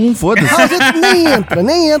 votos a 1, foda-se. Raulzito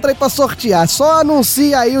nem entra aí pra sortear. Só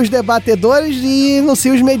anuncia aí os debatedores e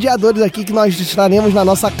anuncia os mediadores aqui que nós estaremos na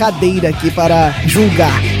nossa cadeira aqui para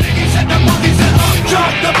julgar.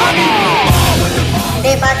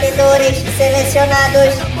 Debatedores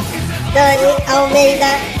selecionados: Dani Almeida,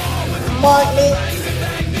 Mogli.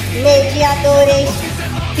 Mediadores,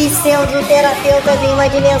 pseudoterapeutas em uma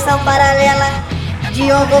dimensão paralela: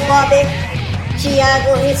 Diogo Bob,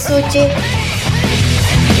 Thiago Rissuti.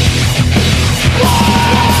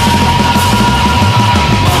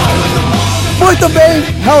 Muito bem,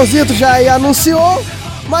 Raulzito já aí anunciou.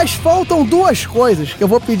 Mas faltam duas coisas que eu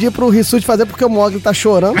vou pedir pro Rissuti fazer porque o Mogli tá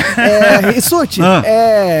chorando. Rissuti,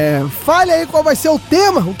 fale aí qual vai ser o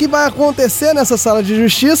tema, o que vai acontecer nessa sala de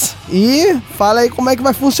justiça e fala aí como é que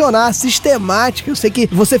vai funcionar a sistemática. Eu sei que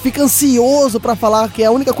você fica ansioso pra falar que é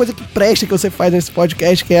a única coisa que presta que você faz nesse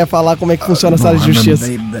podcast, que é falar como é que funciona a sala de justiça.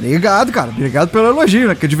 Obrigado, cara. Obrigado pelo elogio,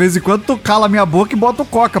 né? Que de vez em quando tu cala a minha boca e bota o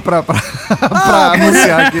Coca pra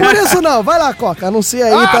anunciar aqui. Por isso não. Vai lá, Coca. Anuncia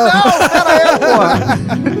aí. Não, pera aí,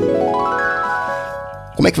 porra.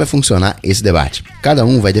 Como é que vai funcionar esse debate? Cada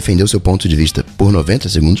um vai defender o seu ponto de vista por 90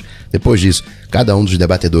 segundos. Depois disso, cada um dos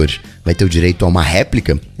debatedores vai ter o direito a uma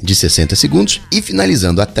réplica de 60 segundos e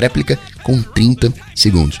finalizando a tréplica com 30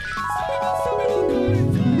 segundos.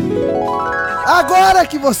 Agora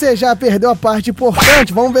que você já perdeu a parte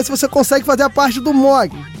importante, vamos ver se você consegue fazer a parte do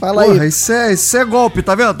Mogli. Fala aí. Porra, isso é golpe,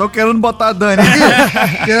 tá vendo? Tô querendo botar a Dani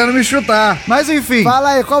aqui, querendo me chutar. Mas enfim.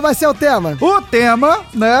 Fala aí, qual vai ser o tema? O tema,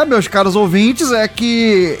 né, meus caros ouvintes, é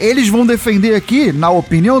que eles vão defender aqui, na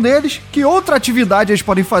opinião deles, que outra atividade eles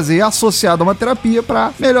podem fazer associada a uma terapia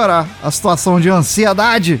pra melhorar a situação de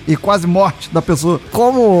ansiedade e quase morte da pessoa.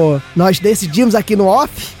 Como nós decidimos aqui no off,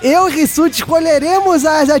 eu e Rissuti escolheremos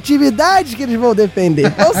as atividades que eles vão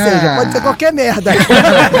defender. Ou seja, pode ser qualquer merda.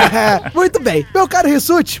 Muito bem. Meu caro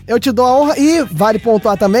Rissuti, eu te dou a honra e vale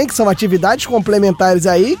pontuar também que são atividades complementares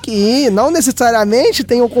aí que não necessariamente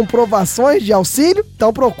tenham comprovações de auxílio.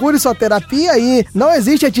 Então procure sua terapia e não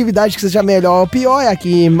existe atividade que seja melhor ou pior, é a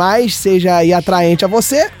que mais seja aí atraente a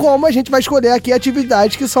você, como a gente vai escolher aqui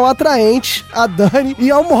atividades que são atraentes a Dani e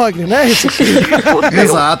ao Mogli, né, Rissuti?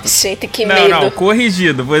 Exato. Gente, que medo. Não,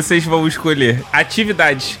 corrigido. Vocês vão escolher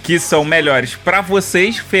atividades que são melhores pra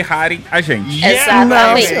vocês ferrarem a gente.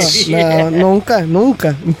 Exatamente. Não,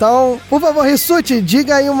 nunca. Então, por favor, Rissuti,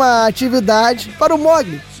 diga aí uma atividade para o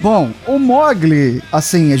Mogli. Bom, o Mogli,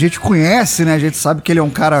 assim, a gente conhece, né? A gente sabe que ele é um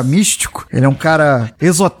cara místico, ele é um cara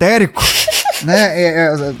esotérico.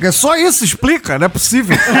 Né? É só isso, explica, não é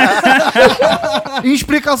possível. Em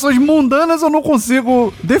explicações mundanas eu não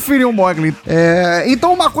consigo definir o Mogli.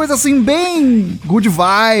 Então uma coisa assim, bem good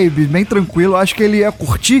vibe, bem tranquilo, acho que ele ia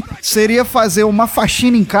curtir, seria fazer uma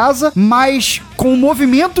faxina em casa, mas com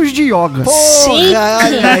movimentos de yoga. Porra,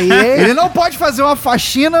 ele não pode fazer uma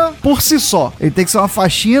faxina por si só. Ele tem que ser uma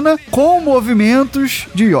faxina com movimentos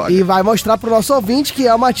de yoga. E vai mostrar pro nosso ouvinte que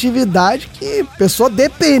é uma atividade que pessoa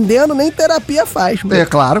dependendo nem terapia faz. É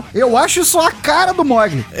claro. Eu acho isso a cara do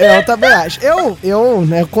Mogli. Eu também acho. Eu,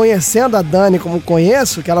 né, conhecendo a Dani como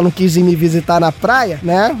conheço, que ela não quis ir me visitar na praia,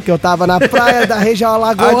 né? Porque eu tava na praia da região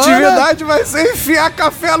alagoana. A atividade vai ser enfiar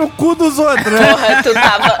café no cu dos outros, né? Porra, tu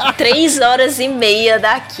tava 3h30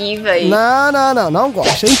 daqui, velho. Não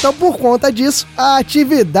gosto. Então, por conta disso, a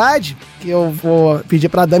atividade que eu vou pedir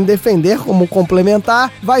pra Dani defender como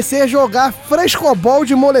complementar vai ser jogar frescobol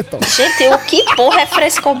de moletom. Gente, o que porra é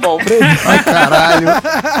frescobol? Ai, caralho.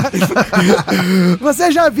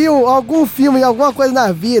 Você já viu algum filme, alguma coisa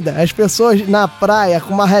na vida, as pessoas na praia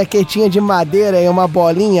com uma raquetinha de madeira e uma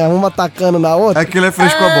bolinha, uma atacando na outra? Aquilo é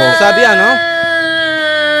frescobol. Sabia, não?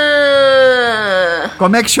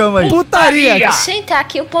 Como é que chama aí? Putaria. Gente,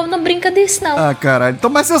 aqui o povo não brinca disso, não. Ah, caralho. Então,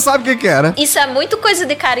 mas você sabe o que era? Isso é muito coisa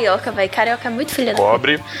de carioca, velho. Carioca é muito filha da...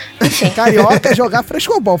 Cobre. Carioca é jogar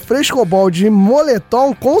frescobol. Frescobol de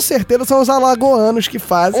moletom, com certeza são os alagoanos que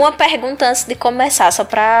fazem. Uma pergunta antes de começar, só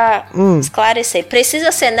pra esclarecer.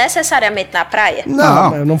 Precisa ser necessariamente na praia?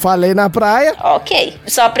 Não, eu não falei na praia. Ok.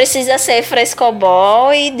 Só precisa ser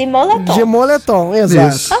frescobol e de moletom. De moletom,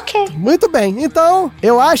 exato. Isso. Ok. Muito bem. Então,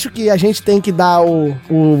 eu acho que a gente tem que dar o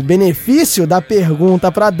benefício da pergunta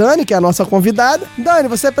pra Dani, que é a nossa convidada. Dani,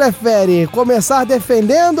 você prefere começar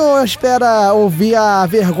defendendo ou espera ouvir a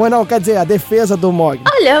vergonha, não, quer dizer, a defesa do Mogli?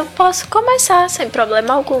 Olha, eu posso começar sem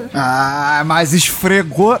problema algum. Ah, mas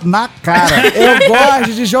esfregou na cara. Eu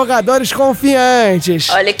gosto de jogadores confiantes.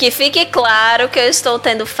 Olha, que fique claro que eu estou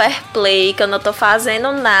tendo fair play, que eu não tô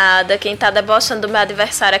fazendo nada. Quem tá debochando do meu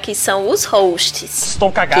adversário aqui são os hosts. Estou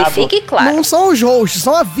cagado. Que fique claro. Não são os hosts,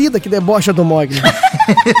 são a vida que debocha do Mogli.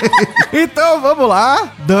 Então, vamos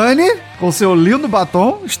lá. Dani, com seu lindo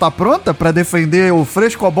batom, está pronta para defender o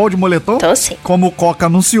frescobol de moletom? Tô sim. Como o Coca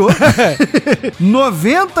anunciou.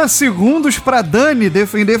 90 segundos para Dani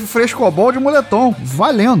defender o frescobol de moletom.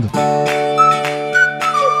 Valendo.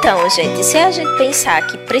 Então, Então, gente, se a gente pensar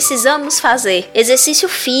que precisamos fazer exercício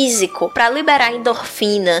físico pra liberar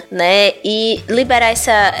endorfina, né, e liberar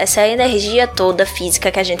essa energia toda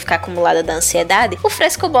física que a gente fica acumulada da ansiedade, o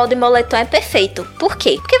frescobol de moletom é perfeito. Por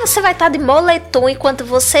quê? Porque você vai estar de moletom enquanto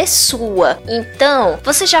você sua. Então,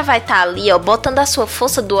 você já vai estar ali, ó, botando a sua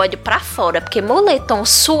força do ódio pra fora, porque moletom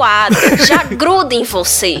suado já gruda em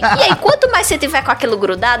você. E aí, quanto mais você tiver com aquilo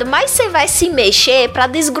grudado, mais você vai se mexer pra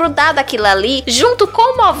desgrudar daquilo ali, junto com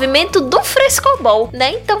o movimento do frescobol,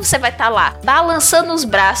 né? Então, você vai estar lá, balançando os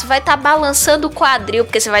braços, vai estar balançando o quadril,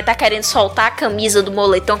 porque você vai estar querendo soltar a camisa do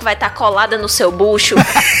moletom, que vai estar colada no seu bucho.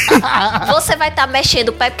 Você vai estar mexendo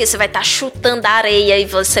o pé, porque você vai estar chutando a areia, e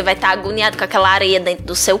você vai estar agoniado com aquela areia dentro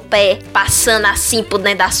do seu pé, passando assim por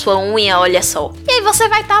dentro da sua unha, olha só. E aí você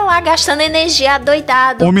vai estar lá gastando energia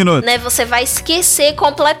adoidado. 1 minuto. Né? Você vai esquecer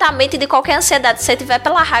completamente de qualquer ansiedade que você tiver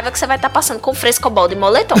pela raiva que você vai estar passando com frescobol de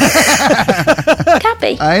moletom.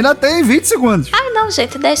 Acabei. Ainda tem 20 segundos. Ah, não,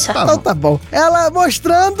 gente, deixa. Então tá bom. Ela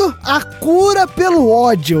mostrando a cura pelo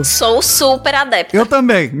ódio. Sou super adepta. Eu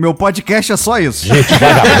também. Meu podcast é só isso. Gente,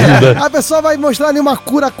 vagabunda. A pessoa vai mostrar ali uma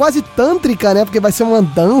cura quase tântrica, né? Porque vai ser uma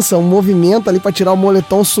dança, um movimento ali pra tirar o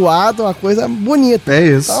moletom suado, uma coisa bonita. É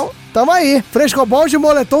isso. Então, tamo aí. Frescobol de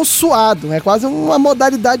moletom suado. É quase uma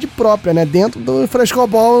modalidade própria, né? Dentro do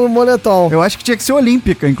frescobol moletom. Eu acho que tinha que ser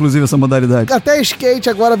olímpica, inclusive, essa modalidade. Até skate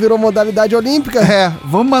agora virou modalidade olímpica. É,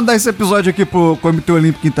 vamos mandar esse episódio aqui pro Comitê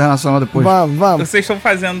Olímpico Internacional depois. Vamos. Vocês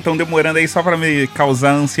estão demorando aí só pra me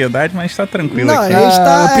causar ansiedade, mas tá tranquilo Não, aqui. a gente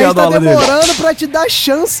tá demorando pra te dar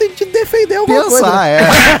chance de defender alguma coisa.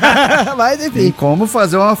 Pensar, Mas enfim. Tem como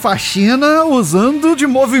fazer uma faxina usando de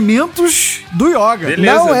movimentos do yoga.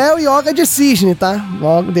 Beleza. Não é o yoga de cisne, tá?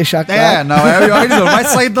 Logo deixar claro. É, não é o yoga de cisne. Vai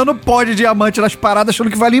sair dando pó de diamante nas paradas achando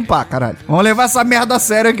que vai limpar, caralho. Vamos levar essa merda a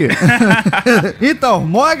sério aqui. Então,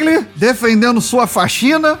 Mogli defendendo sua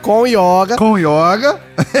faxina. Com yoga. Com yoga.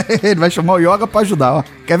 Ele vai chamar o yoga pra ajudar, ó.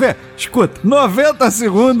 Quer ver? Escuta. 90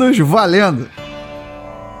 segundos valendo.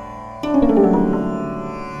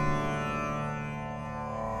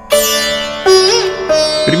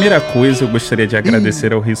 Primeira coisa, eu gostaria de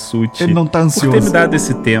agradecer ao Rissuti Ele não tá ansioso. por ter me dado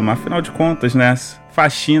esse tema. Afinal de contas, né,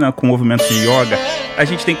 faxina com movimento de yoga, a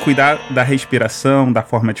gente tem que cuidar da respiração, da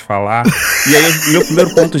forma de falar. E aí, meu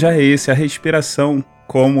primeiro ponto já é esse, a respiração,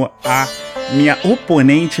 como a minha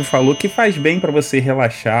oponente falou, que faz bem para você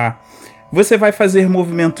relaxar. Você vai fazer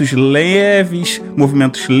movimentos leves,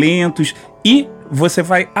 movimentos lentos e você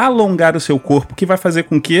vai alongar o seu corpo, que vai fazer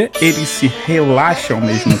com que ele se relaxe ao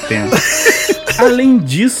mesmo tempo. Além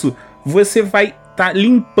disso, você vai estar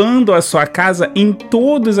limpando a sua casa em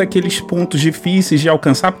todos aqueles pontos difíceis de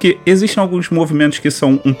alcançar, porque existem alguns movimentos que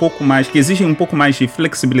são um pouco mais, que exigem um pouco mais de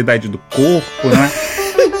flexibilidade do corpo, né?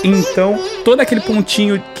 Então, todo aquele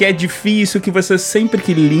pontinho que é difícil, que você sempre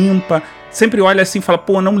que limpa, sempre olha assim e fala,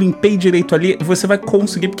 pô, não limpei direito ali, você vai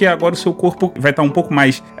conseguir, porque agora o seu corpo vai estar um pouco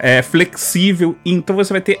mais flexível, então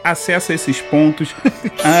você vai ter acesso a esses pontos.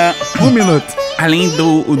 1 minuto. Além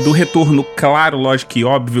do retorno claro, lógico e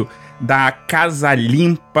óbvio, da casa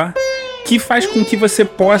limpa, que faz com que você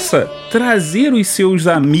possa trazer os seus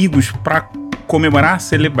amigos para comemorar,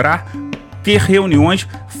 celebrar, ter reuniões,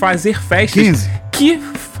 fazer festas. 15. Que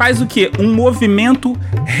faz o quê? Um movimento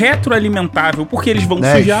retroalimentável, porque eles vão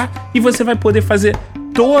 10. sujar e você vai poder fazer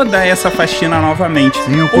toda essa faxina novamente.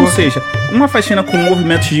 5. Ou seja, uma faxina com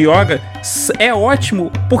movimentos de yoga é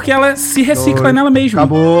ótimo porque ela se recicla 2. nela mesma.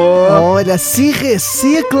 Acabou. Olha, se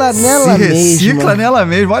recicla nela mesma. Se recicla nela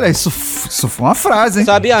mesma. Olha, isso foi uma frase, hein?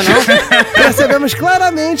 Sabia não? Percebemos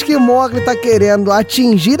claramente que o Mogli tá querendo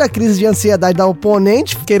atingir a crise de ansiedade da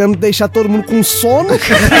oponente, querendo deixar todo mundo com sono.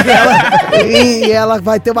 e ela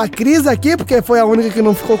vai ter uma crise aqui, porque foi a única que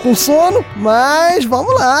não ficou com sono. Mas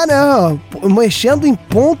vamos lá, né? Mexendo em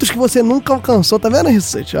pontos que você nunca alcançou. Tá vendo,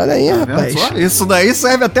 Rissuti? Olha aí, rapaz. Isso daí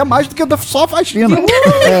serve até mais do que só faxina.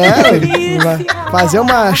 Fazer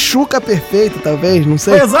uma chuca perfeita, talvez, não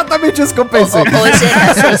sei. Foi exatamente isso que eu pensei. Hoje,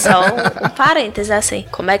 assim, só um parênteses, assim.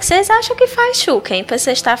 Como é que vocês acham que faz chuca, hein? Pra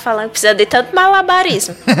você estar falando que precisa de tanto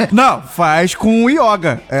malabarismo. Não, faz com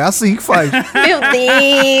yoga. É assim que faz. Meu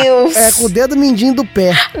Deus! É com o dedo mindinho do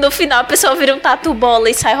pé. No final, a pessoa vira um tatu-bola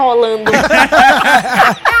e sai rolando.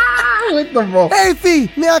 Muito bom. Enfim,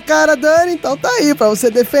 minha cara, Dani, então tá aí pra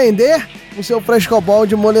você defender o seu frescobol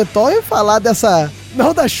de moletom e falar dessa...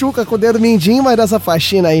 Não da chuca com o dedo mindinho, mas dessa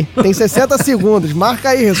faxina aí. Tem 60 segundos,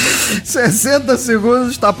 marca aí isso. 60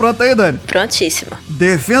 segundos, tá pronto aí, Dani? Prontíssima.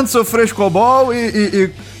 Defenda seu frescobol e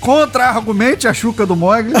contra-argumente a chuca do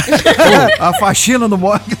Mogli. A faxina do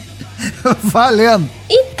Mogli. Valendo.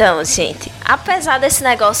 Então, gente, apesar desse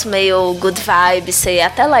negócio meio good vibe ser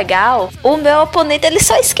até legal, o meu oponente, ele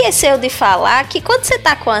só esqueceu de falar que quando você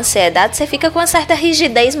tá com ansiedade, você fica com uma certa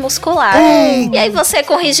rigidez muscular. E aí você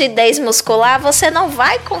com rigidez muscular, você não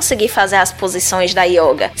vai conseguir fazer as posições da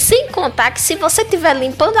yoga. Sem contar que se você estiver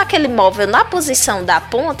limpando aquele móvel na posição da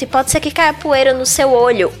ponte, pode ser que caia poeira no seu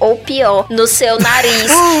olho, ou pior, no seu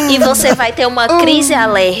nariz. E você vai ter uma crise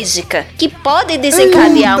alérgica, que pode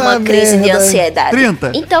desencadear uma crise de ansiedade.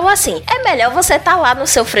 30. Então, assim, é melhor você estar lá no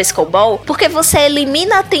seu frescobol, porque você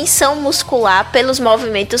elimina a tensão muscular pelos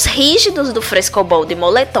movimentos rígidos do frescobol de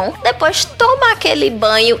moletom. Depois toma aquele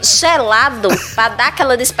banho gelado pra dar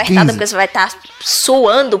aquela despertada, 15. porque você vai estar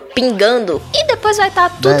suando, pingando. E depois vai estar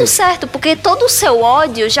tudo 10. certo, porque todo o seu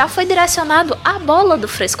ódio já foi direcionado à bola do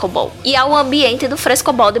frescobol e ao ambiente do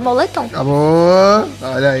frescobol de moletom. Acabou.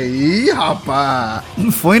 Olha aí, rapaz.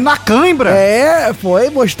 Foi na cãibra. Foi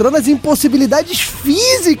mostrando as impossibilidades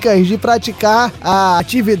físicas de praticar a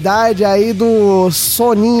atividade aí do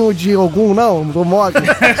soninho de Ogum, não, do Mogli.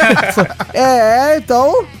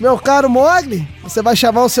 Então, meu caro Mogli, você vai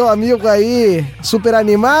chamar o seu amigo aí super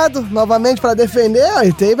animado novamente pra defender.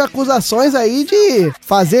 E teve acusações aí de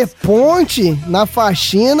fazer ponte na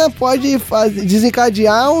faxina, pode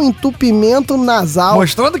desencadear um entupimento nasal.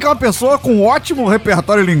 Mostrando que é uma pessoa com ótimo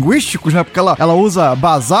repertório linguístico, né? Porque ela usa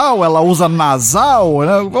basal, ela usa nasal,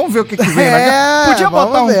 né? Vamos ver o que vem na Podia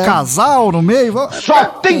botar um casal no meio? Só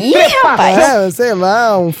tem rapaz. Sei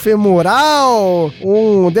lá, um femoral,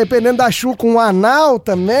 dependendo da chuca, um anal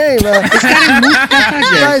também, né?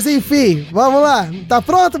 Mas enfim, vamos lá. Tá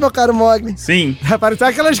pronto, meu caro Mogli? Sim. Vai parecer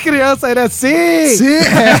aquelas crianças aí, né? Sim!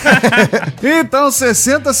 Então,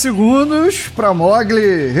 60 segundos pra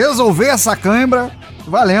Mogli resolver essa cãibra.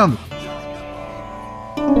 Valendo.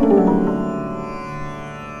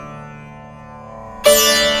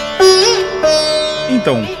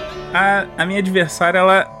 Então, a minha adversária,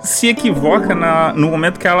 ela se equivoca no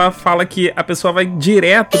momento que ela fala que a pessoa vai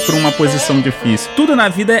direto para uma posição difícil. Tudo na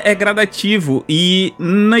vida é gradativo e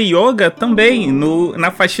na yoga também, na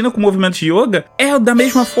faxina com movimentos de yoga, é da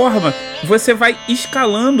mesma forma. Você vai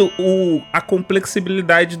escalando a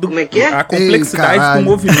complexibilidade do... Como é que é? A complexidade do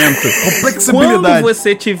movimento. Complexibilidade. Quando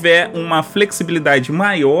você tiver uma flexibilidade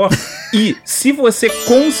maior e se você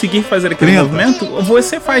conseguir fazer aquele movimento,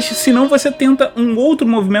 você faz. Senão você tenta um outro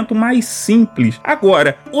movimento mais simples.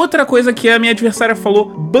 Agora, outra coisa que a minha adversária falou,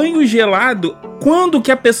 banho gelado. Quando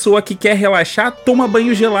que a pessoa que quer relaxar toma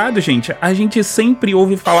banho gelado, gente? A gente sempre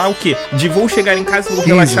ouve falar o quê? De vou chegar em casa, vou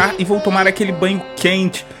relaxar e vou tomar aquele banho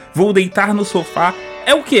quente, vou deitar no sofá.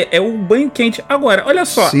 É o quê? É o banho quente. Agora, olha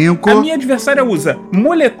só. 5. A minha adversária usa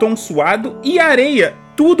moletom suado e areia.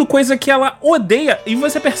 Tudo coisa que ela odeia. E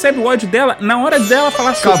você percebe o ódio dela na hora dela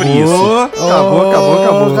falar sobre isso.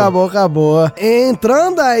 Acabou.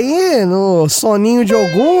 Entrando aí no soninho de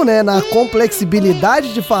Ogum, né? Na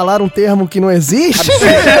complexibilidade de falar um termo que não existe.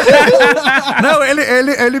 Não,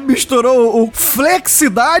 ele misturou o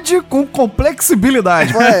flexidade com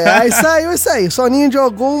complexibilidade. Aí saiu isso aí. Soninho de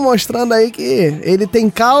Ogum mostrando aí que ele tem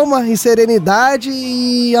calma e serenidade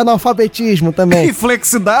e analfabetismo também. E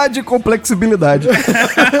flexidade e complexibilidade.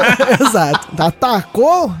 Exato.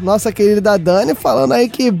 Atacou nossa querida Dani falando aí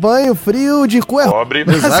que banho frio de cu é pobre.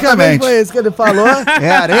 Exatamente. Foi isso que ele falou. É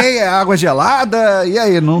areia, é água gelada. E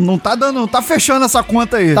aí, não tá dando, não tá fechando essa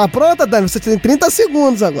conta aí. Tá pronta, Dani? Você tem 30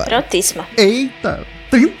 segundos agora. Prontíssima. Eita.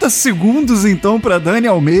 30 segundos, então, pra Dani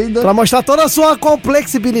Almeida. Pra mostrar toda a sua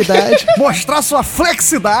complexibilidade. Mostrar sua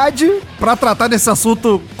flexidade pra tratar desse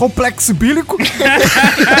assunto complexibílico.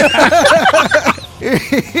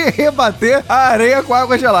 E rebater a areia com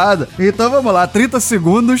água gelada. Então vamos lá, 30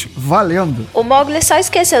 segundos, valendo. O Mogli só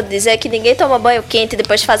esqueceu de dizer que ninguém toma banho quente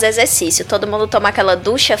depois de fazer exercício. Todo mundo toma aquela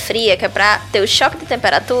ducha fria, que é pra ter o choque de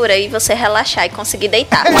temperatura e você relaxar e conseguir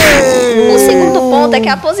deitar. O segundo ponto é que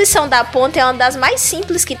a posição da ponte é uma das mais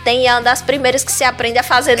simples que tem e é uma das primeiras que se aprende a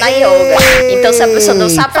fazer na yoga. Então se a pessoa não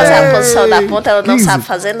sabe fazer a posição da ponte, ela não sabe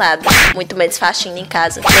fazer nada. Muito menos faxina em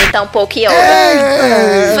casa. Nem tão pouco yoga.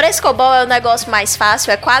 Frescobol é o negócio mais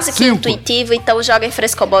fácil, é quase que intuitivo, então joguem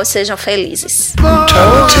frescobol e sejam felizes.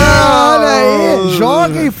 Olha aí,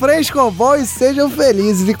 joguem frescobol e sejam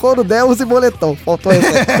felizes. De couro Deus e boletom. Faltou isso.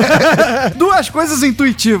 Duas coisas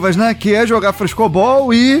intuitivas, né? Que é jogar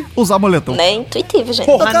frescobol e usar moletom. Não é intuitivo,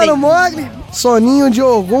 gente. Cara, Mogli, soninho de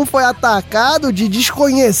Ogum foi atacado de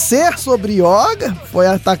desconhecer sobre yoga, foi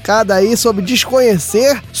atacado aí sobre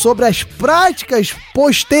desconhecer sobre as práticas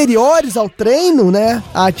posteriores ao treino, né?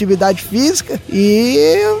 A atividade física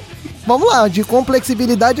e... Vamos lá, de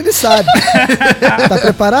complexibilidade ele sabe. Tá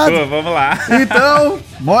preparado? Pô, vamos lá. Então,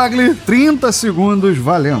 Mogli, 30 segundos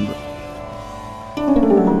valendo.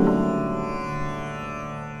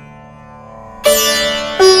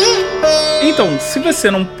 Então, se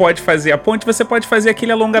você não pode fazer a ponte, você pode fazer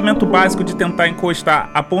aquele alongamento básico de tentar encostar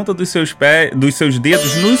a ponta dos seus pés, dos seus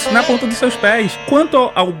dedos na ponta dos seus pés.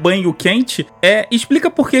 Quanto ao banho quente,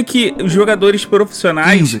 explica por que os jogadores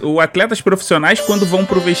profissionais, ou atletas profissionais, quando vão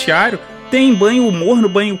pro vestiário, tem banho morno,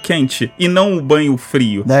 banho quente, e não o banho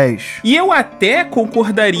frio. 10. E eu até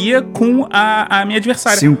concordaria com a minha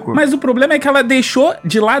adversária. 5. Mas o problema é que ela deixou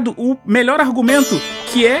de lado o melhor argumento,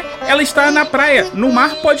 que é ela estar na praia. No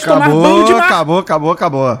mar pode tomar banho de mar.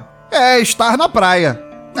 Acabou. É estar na praia.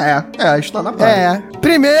 Está na praia.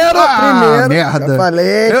 Primeiro, merda. Eu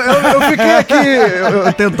falei. Eu fiquei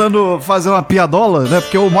aqui tentando fazer uma piadola, né?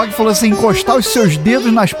 Porque o Mog falou assim, encostar os seus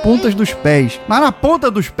dedos nas pontas dos pés. Mas na ponta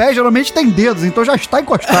dos pés, geralmente tem dedos, então já está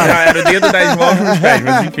encostado. Era o dedo das mãos nos pés,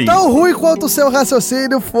 mas enfim. Tão ruim quanto o seu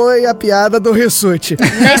raciocínio foi a piada do Rissuti.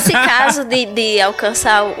 Nesse caso de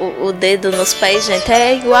alcançar o dedo nos pés, gente,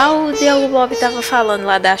 é igual o Diogo Bob tava falando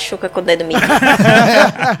lá da Xuca com o dedo mindinho.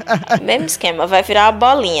 Mesmo esquema, vai virar uma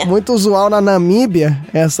bola. Muito usual na Namíbia,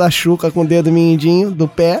 essa chuca com o dedo mindinho do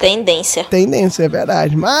pé. Tendência, é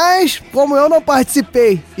verdade. Mas, como eu não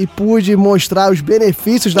participei e pude mostrar os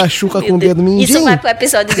benefícios da chuca com o dedo mindinho... Isso vai pro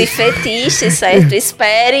episódio de fetiche, certo?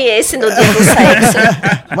 Espere esse no dia do sexo.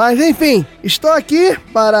 Mas, enfim, estou aqui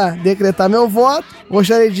para decretar meu voto.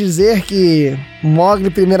 Gostaria de dizer que Mogli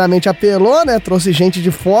primeiramente apelou, né? Trouxe gente de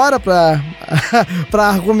fora pra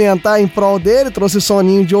argumentar em prol dele, trouxe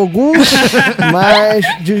Soninho de Ogum, mas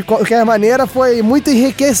de qualquer maneira foi muito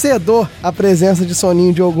enriquecedor a presença de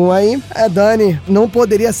Soninho de Ogum aí. A Dani não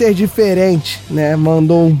poderia ser diferente, né?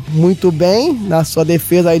 Mandou muito bem na sua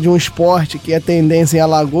defesa aí de um esporte que é tendência em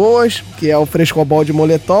Alagoas, que é o frescobol de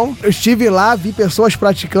moletom. Eu estive lá, vi pessoas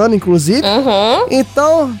praticando, inclusive.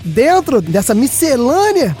 Então, dentro dessa miscelânea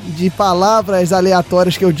de palavras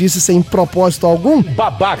aleatórias que eu disse sem propósito algum,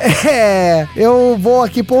 babaca. Eu vou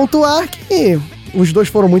aqui pontuar que os dois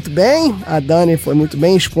foram muito bem, a Dani foi muito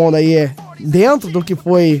bem, expondo aí dentro do que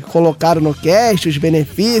foi colocado no cast, os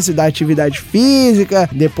benefícios da atividade física,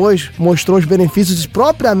 depois mostrou os benefícios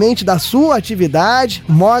propriamente da sua atividade.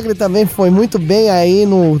 Mogli também foi muito bem aí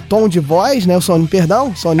no tom de voz, né? Soninho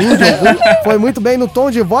de Ogum, foi muito bem no tom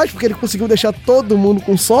de voz, porque ele conseguiu deixar todo mundo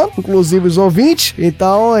com sono, inclusive os ouvintes.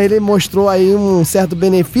 Então ele mostrou aí um certo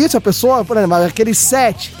benefício. A pessoa, por exemplo, aqueles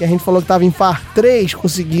 7 que a gente falou que tava em par, 3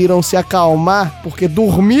 conseguiram se acalmar porque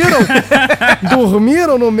dormiram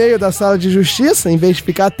no meio da sala de justiça, em vez de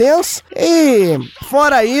ficar tenso. E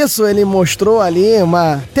fora isso, ele mostrou ali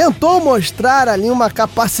tentou mostrar ali uma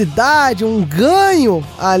capacidade, um ganho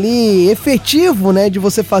ali efetivo, né, de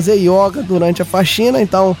você fazer yoga durante a faxina.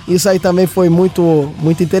 Então, isso aí também foi muito,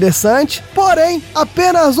 muito interessante. Porém,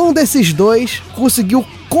 apenas um desses dois conseguiu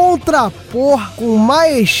contrapor com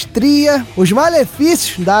maestria os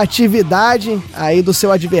malefícios da atividade aí do seu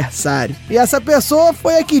adversário. E essa pessoa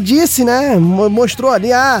foi a que disse, né? Mostrou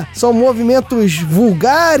ali, são movimentos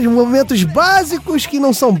vulgares, movimentos básicos que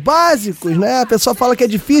não são básicos, né? A pessoa fala que é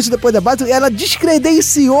difícil, depois é básico, e ela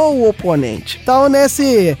descredenciou o oponente. Então,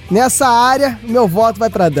 nessa área, meu voto vai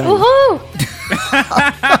pra Dani. Uhul!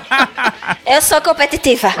 Eu sou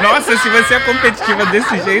competitiva. Nossa, se você é competitiva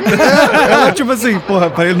desse jeito. Ela, tipo assim, porra,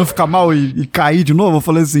 pra ele não ficar mal e cair de novo, eu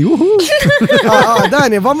falei assim, uhul.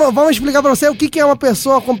 Dani, vamos explicar pra você o que é uma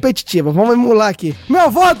pessoa competitiva. Vamos emular aqui. Meu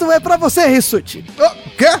voto é pra você, Rissuti.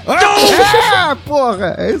 Quê?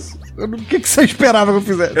 Porra, é isso? O que você esperava que eu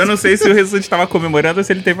fizesse? Eu não sei se o Rissuti estava comemorando ou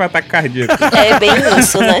se ele teve um ataque cardíaco. É bem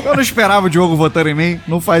isso, né? Eu não esperava o Diogo votando em mim.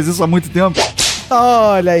 Não faz isso há muito tempo.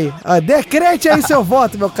 Olha aí. Decrete aí seu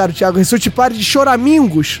voto, meu caro Thiago Rissuti. Pare de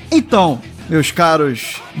choramingos. Então, meus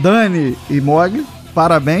caros Dani e Mogli,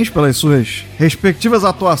 parabéns pelas suas respectivas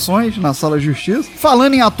atuações na Sala de Justiça.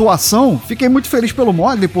 Falando em atuação, fiquei muito feliz pelo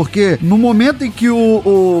Mogli, porque no momento em que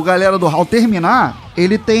o galera do Hall terminar,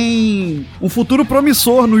 ele tem um futuro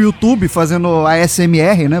promissor no YouTube fazendo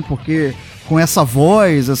ASMR, né? Porque com essa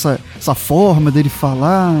voz, essa forma dele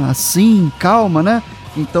falar assim, calma, né?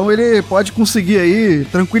 Então ele pode conseguir aí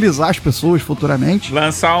tranquilizar as pessoas futuramente.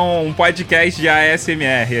 Lançar um podcast de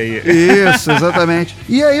ASMR aí. Isso, exatamente.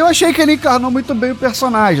 E aí eu achei que ele encarnou muito bem o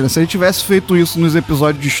personagem, né? Se ele tivesse feito isso nos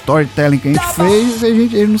episódios de storytelling que a gente fez,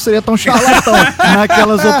 ele não seria tão charlatão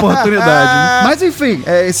naquelas oportunidades, né? Mas enfim,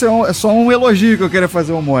 esse é só um elogio que eu queria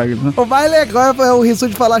fazer ao Mogli, né? O mais legal é o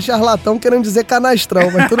Rissuti de falar charlatão querendo dizer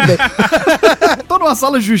canastrão, mas tudo bem. Tô numa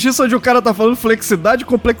sala de justiça onde o cara tá falando flexibilidade e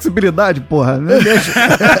complexibilidade, porra, né?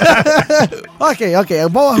 Ok,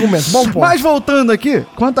 bom argumento, bom ponto. Mas voltando aqui,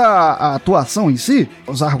 quanto à atuação em si,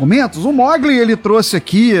 os argumentos, o Mogli, ele trouxe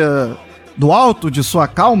aqui do alto de sua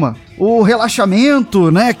calma, o relaxamento,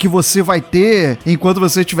 né, que você vai ter enquanto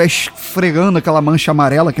você estiver esfregando aquela mancha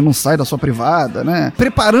amarela que não sai da sua privada, né?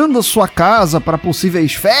 Preparando a sua casa para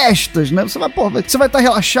possíveis festas, né? Você vai estar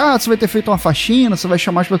relaxado, você vai ter feito uma faxina, você vai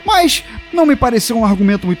chamar as pessoas. Mas não me pareceu um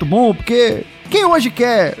argumento muito bom, porque quem hoje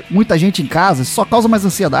quer muita gente em casa, isso só causa mais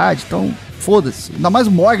ansiedade, então foda-se. Ainda mais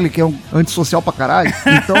o Mogli, que é um antissocial pra caralho.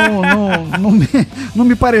 Então, não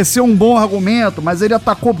me pareceu um bom argumento, mas ele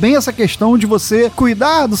atacou bem essa questão de você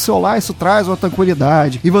cuidar do seu lar, isso traz uma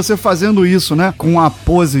tranquilidade. E você fazendo isso, né, com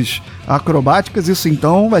poses acrobáticas, isso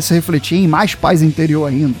então vai se refletir em mais paz interior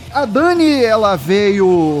ainda. A Dani, ela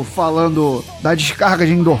veio falando da descarga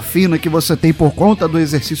de endorfina que você tem por conta do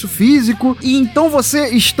exercício físico, e então você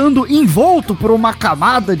estando envolto por uma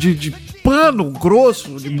camada de pano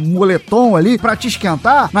grosso, de moletom ali, pra te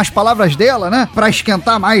esquentar, nas palavras dela, né? Pra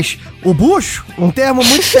esquentar mais o bucho. Um termo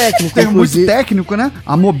muito técnico, termo muito técnico, né?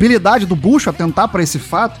 A mobilidade do bucho, atentar pra esse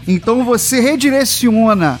fato. Então você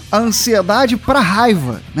redireciona a ansiedade pra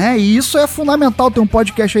raiva, né? E isso é fundamental. Tem um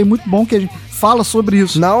podcast aí muito bom que a gente fala sobre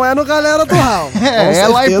isso. Não é no Galera do Hall. É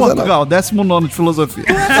lá em Portugal, 19º de filosofia.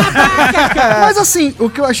 Mas assim,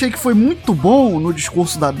 o que eu achei que foi muito bom no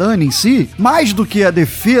discurso da Dani em si, mais do que a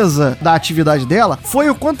defesa da atividade dela, foi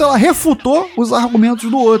o quanto ela refutou os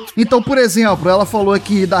argumentos do outro. Então, por exemplo, ela falou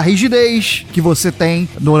aqui da rigidez que você tem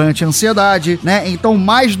durante a ansiedade, né? Então,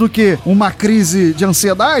 mais do que uma crise de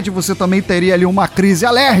ansiedade, você também teria ali uma crise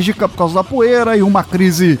alérgica por causa da poeira e uma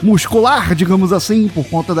crise muscular, digamos assim, por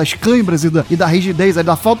conta das câimbras e da rigidez,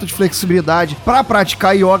 da falta de flexibilidade. Pra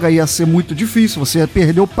praticar yoga ia ser muito difícil, você ia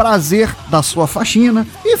perder o prazer da sua faxina.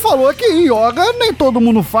 E falou que yoga nem todo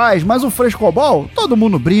mundo faz, mas o frescobol, todo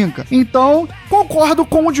mundo brinca. Então, concordo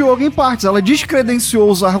com o Diogo em partes. Ela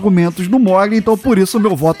descredenciou os argumentos do Mogli, então por isso o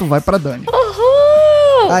meu voto vai pra Dani.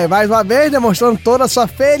 Aí, mais uma vez, demonstrando toda a sua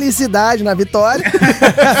felicidade na vitória.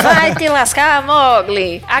 Vai te lascar,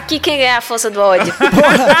 Mogli. Aqui quem é a força do ódio.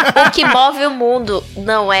 O que move o mundo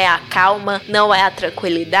não é a calma, não é a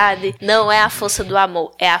tranquilidade, não é a força do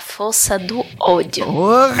amor, é a força do ódio.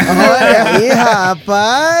 Olha aí,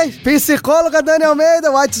 rapaz. Psicóloga Dani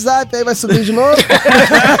Almeida, o WhatsApp aí vai subir de novo.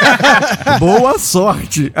 Boa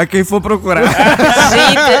sorte a quem for procurar.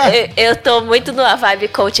 Gente, eu tô muito numa vibe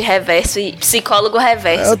coach reverso e psicólogo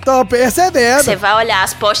reverso. Eu tô percebendo. Você vai olhar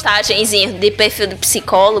as postagenzinhas de perfil do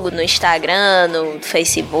psicólogo no Instagram, no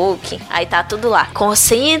Facebook, aí tá tudo lá.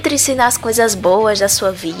 Concentre-se nas coisas boas da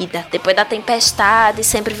sua vida. Depois da tempestade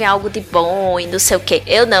sempre vem algo de bom e não sei o que.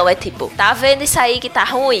 Eu não, é tipo, tá vendo isso aí que tá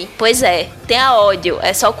ruim? Pois é, tenha ódio.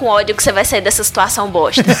 É só com ódio que você vai sair dessa situação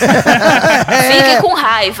bosta. Fique com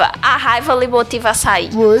raiva. A raiva lhe motiva a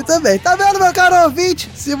sair. Muito bem. Tá vendo, meu caro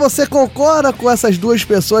ouvinte? Se você concorda com essas duas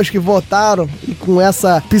pessoas que votaram e com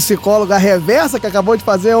essa psicóloga reversa que acabou de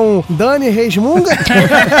fazer um Dani Resmunga.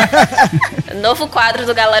 Novo quadro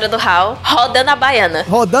do Galera do Hall, Rodando a Baiana.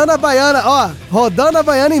 Rodando a Baiana, ó. Rodando a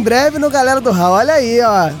Baiana em breve no Galera do Hall. Olha aí,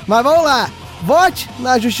 ó. Mas vamos lá. Vote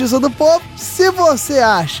na Justiça do Povo se você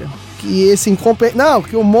acha que esse incompetente... Não,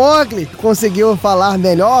 que o Mogli conseguiu falar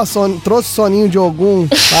melhor, trouxe soninho de Ogum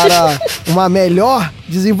para uma melhor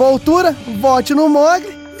desenvoltura. Vote no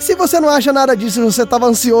Mogli. Se você não acha nada disso, se você tava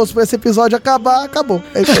ansioso pra esse episódio acabar, acabou.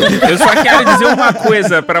 Eu só quero dizer uma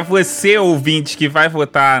coisa pra você, ouvinte, que vai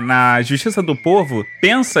votar na Justiça do Povo.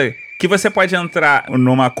 Pensa que você pode entrar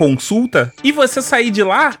numa consulta e você sair de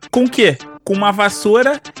lá com o quê? Com uma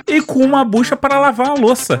vassoura e com uma bucha para lavar a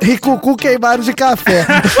louça. E com o cu queimado de café.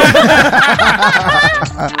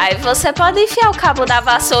 Aí você pode enfiar o cabo da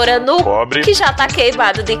vassoura no Pobre. que já tá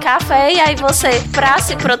queimado de café. E aí você, pra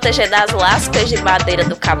se proteger das lascas de madeira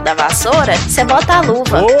do cabo da vassoura, você bota a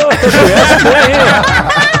luva.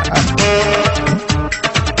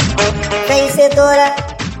 Vencedora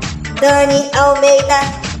Dani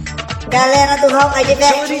Almeida. Galera do Hall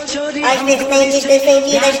adverte, as vertentes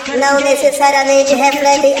defendidas não necessariamente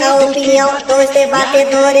refletem a opinião dos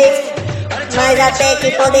debatedores, mas até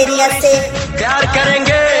que poderia ser.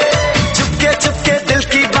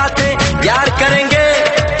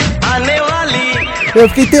 Eu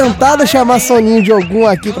fiquei tentado chamar Soninho de Ogum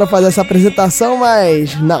aqui pra fazer essa apresentação,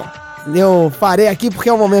 mas não. Eu farei aqui porque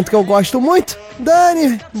é um momento que eu gosto muito.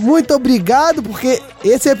 Dani, muito obrigado, porque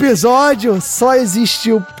esse episódio só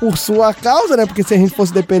existiu por sua causa, né? Porque se a gente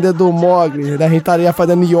fosse depender do Mogli, a gente estaria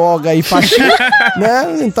fazendo yoga e faxina,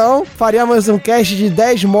 né? Então, faríamos um cast de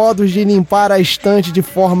 10 modos de limpar a estante de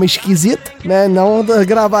forma esquisita, né? Não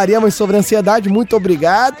gravaríamos sobre ansiedade. Muito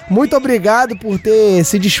obrigado. Muito obrigado por ter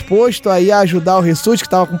se disposto aí a ajudar o Rissuti, que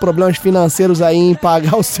tava com problemas financeiros aí em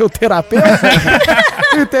pagar o seu terapeuta.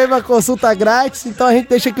 E teve uma consulta grátis, então a gente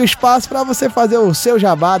deixa aqui o espaço pra você fazer fazer o seu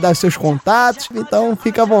jabá, dar os seus contatos. Então,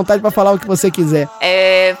 fica à vontade pra falar o que você quiser.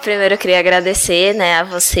 Primeiro eu queria agradecer, né, a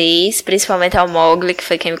vocês, principalmente ao Mogli, que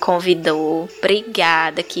foi quem me convidou.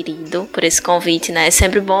 Obrigada, querido, por esse convite, né? É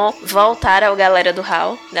sempre bom voltar ao Galera do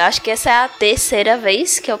Hall. Eu acho que essa é a terceira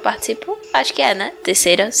vez que eu participo. Acho que é, né?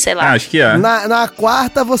 Terceira, sei lá. Acho que é. Na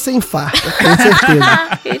quarta você infarta, com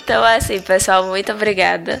certeza. Então, assim, pessoal, muito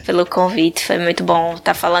obrigada pelo convite. Foi muito bom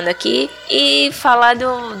estar falando aqui. E falar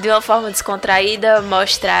de uma forma descontraída,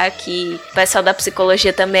 mostrar que o pessoal da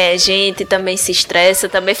psicologia também é gente, também se estressa,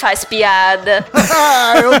 também faz piada.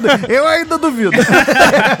 eu ainda duvido.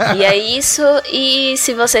 E é isso. E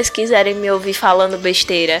se vocês quiserem me ouvir falando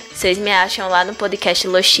besteira, vocês me acham lá no podcast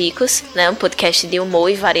Los Chicos, né? Um podcast de humor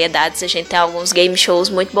e variedades. A gente tem alguns game shows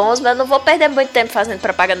muito bons, mas eu não vou perder muito tempo fazendo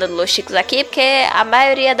propaganda do Los Chicos aqui, porque a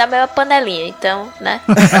maioria é da mesma panelinha, então, né?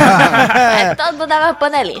 Todo mundo da mesma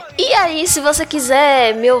panelinha. E aí, se você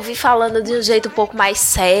quiser me ouvir falando de um jeito um pouco mais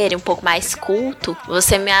sério, um pouco mais culto,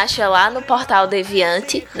 você me acha lá no Portal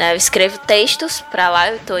Deviante, né? Eu escrevo textos pra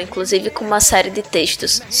lá, eu tô inclusive com uma série de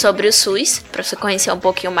textos sobre o SUS, pra você conhecer um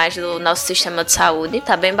pouquinho mais do nosso sistema de saúde,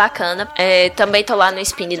 tá bem bacana. Também tô lá no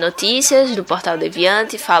Spin de Notícias do Portal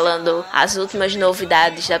Deviante, falando as últimas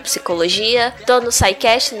novidades da psicologia. Tô no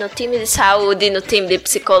SciCast, no time de saúde e no time de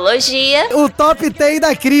psicologia. O top 10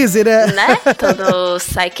 da crise, né? Tô no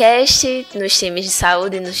SciCast, nos times de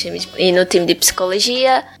saúde e no time de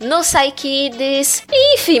psicologia, no SciKids.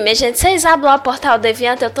 Enfim, minha gente, vocês abrem lá o Portal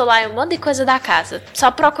Deviante, eu tô lá em um monte de coisa da casa.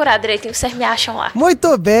 Só procurar direitinho que vocês me acham lá.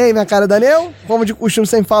 Muito bem, minha cara Daniel. Como de costume,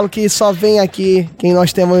 sempre falo que só vem aqui quem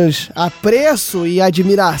nós temos apreço e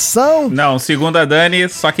admiração. Não, segundo a Dani,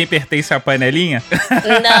 só quem pertence à panelinha.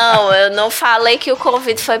 Não, eu não falei que o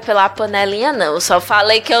convite foi pela panelinha, não. Eu só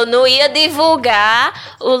falei que eu não ia divulgar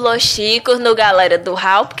o Los Chicos no Galera do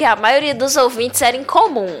Hall, porque a maioria dos ouvintes era em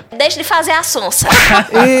comum. Deixa de fazer a sonsa.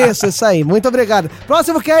 Isso aí. Muito obrigado.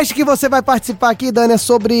 Próximo cast que você vai participar aqui, Dani, é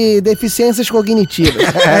sobre deficiências cognitivas.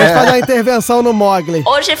 A gente faz uma intervenção no Mogli.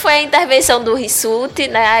 Hoje foi a intervenção do Rissuti,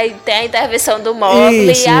 né? Aí tem a intervenção do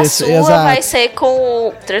Mogli. E a sua exato. Vai ser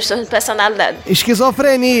com transtorno de personalidade.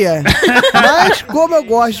 Esquizofrenia. Mas, como eu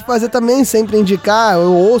gosto de fazer também, sempre indicar,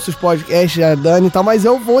 eu ouço os podcasts da Dani e tal, mas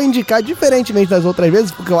eu vou indicar, diferentemente das outras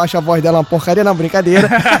vezes, porque eu acho a voz dela uma porcaria, não, brincadeira.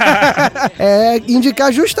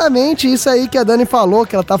 Indicar justamente isso aí que a Dani falou,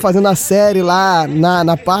 que ela tá fazendo a série lá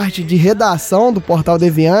na parte de redação do Portal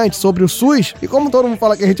Deviante sobre o SUS. E como todo mundo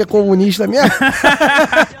fala que a gente é comunista mesmo,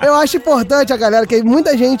 eu acho importante a galera, que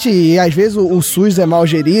muita gente, e às vezes o SUS é mal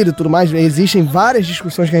gerido e tudo mais, existem várias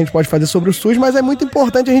discussões que a gente pode fazer sobre o SUS, mas é muito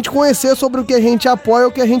importante a gente conhecer sobre o que a gente apoia e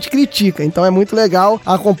o que a gente critica. Então é muito legal.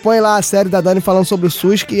 Acompanhe lá a série da Dani falando sobre o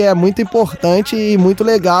SUS, que é muito importante e muito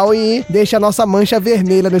legal e deixa a nossa mancha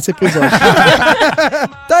vermelha nesse episódio.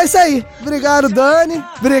 Então é isso aí. Obrigado, Dani.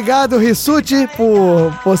 Obrigado, Rissuti,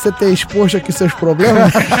 por você ter exposto aqui seus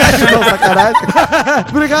problemas. Não, sacanagem.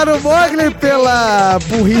 Obrigado, Mogli, pela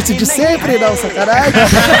burrice de sempre. Não, sacanagem.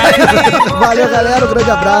 Valeu, galera. Um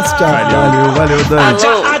grande abraço. Tchau. Valeu, Dani.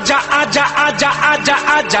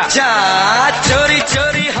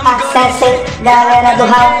 Acessem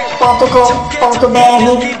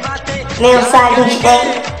galeradohall.com.br. Mensagens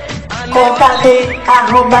em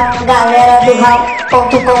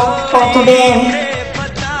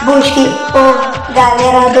contato@galeradohall.com.br. Busque por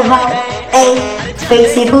Galera do Hall em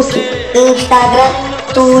Facebook, Instagram,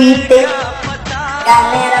 Twitter.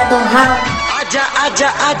 Galera do Hall. Aja, aja,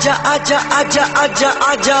 aja, aja, aja, aja,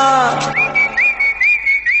 aja.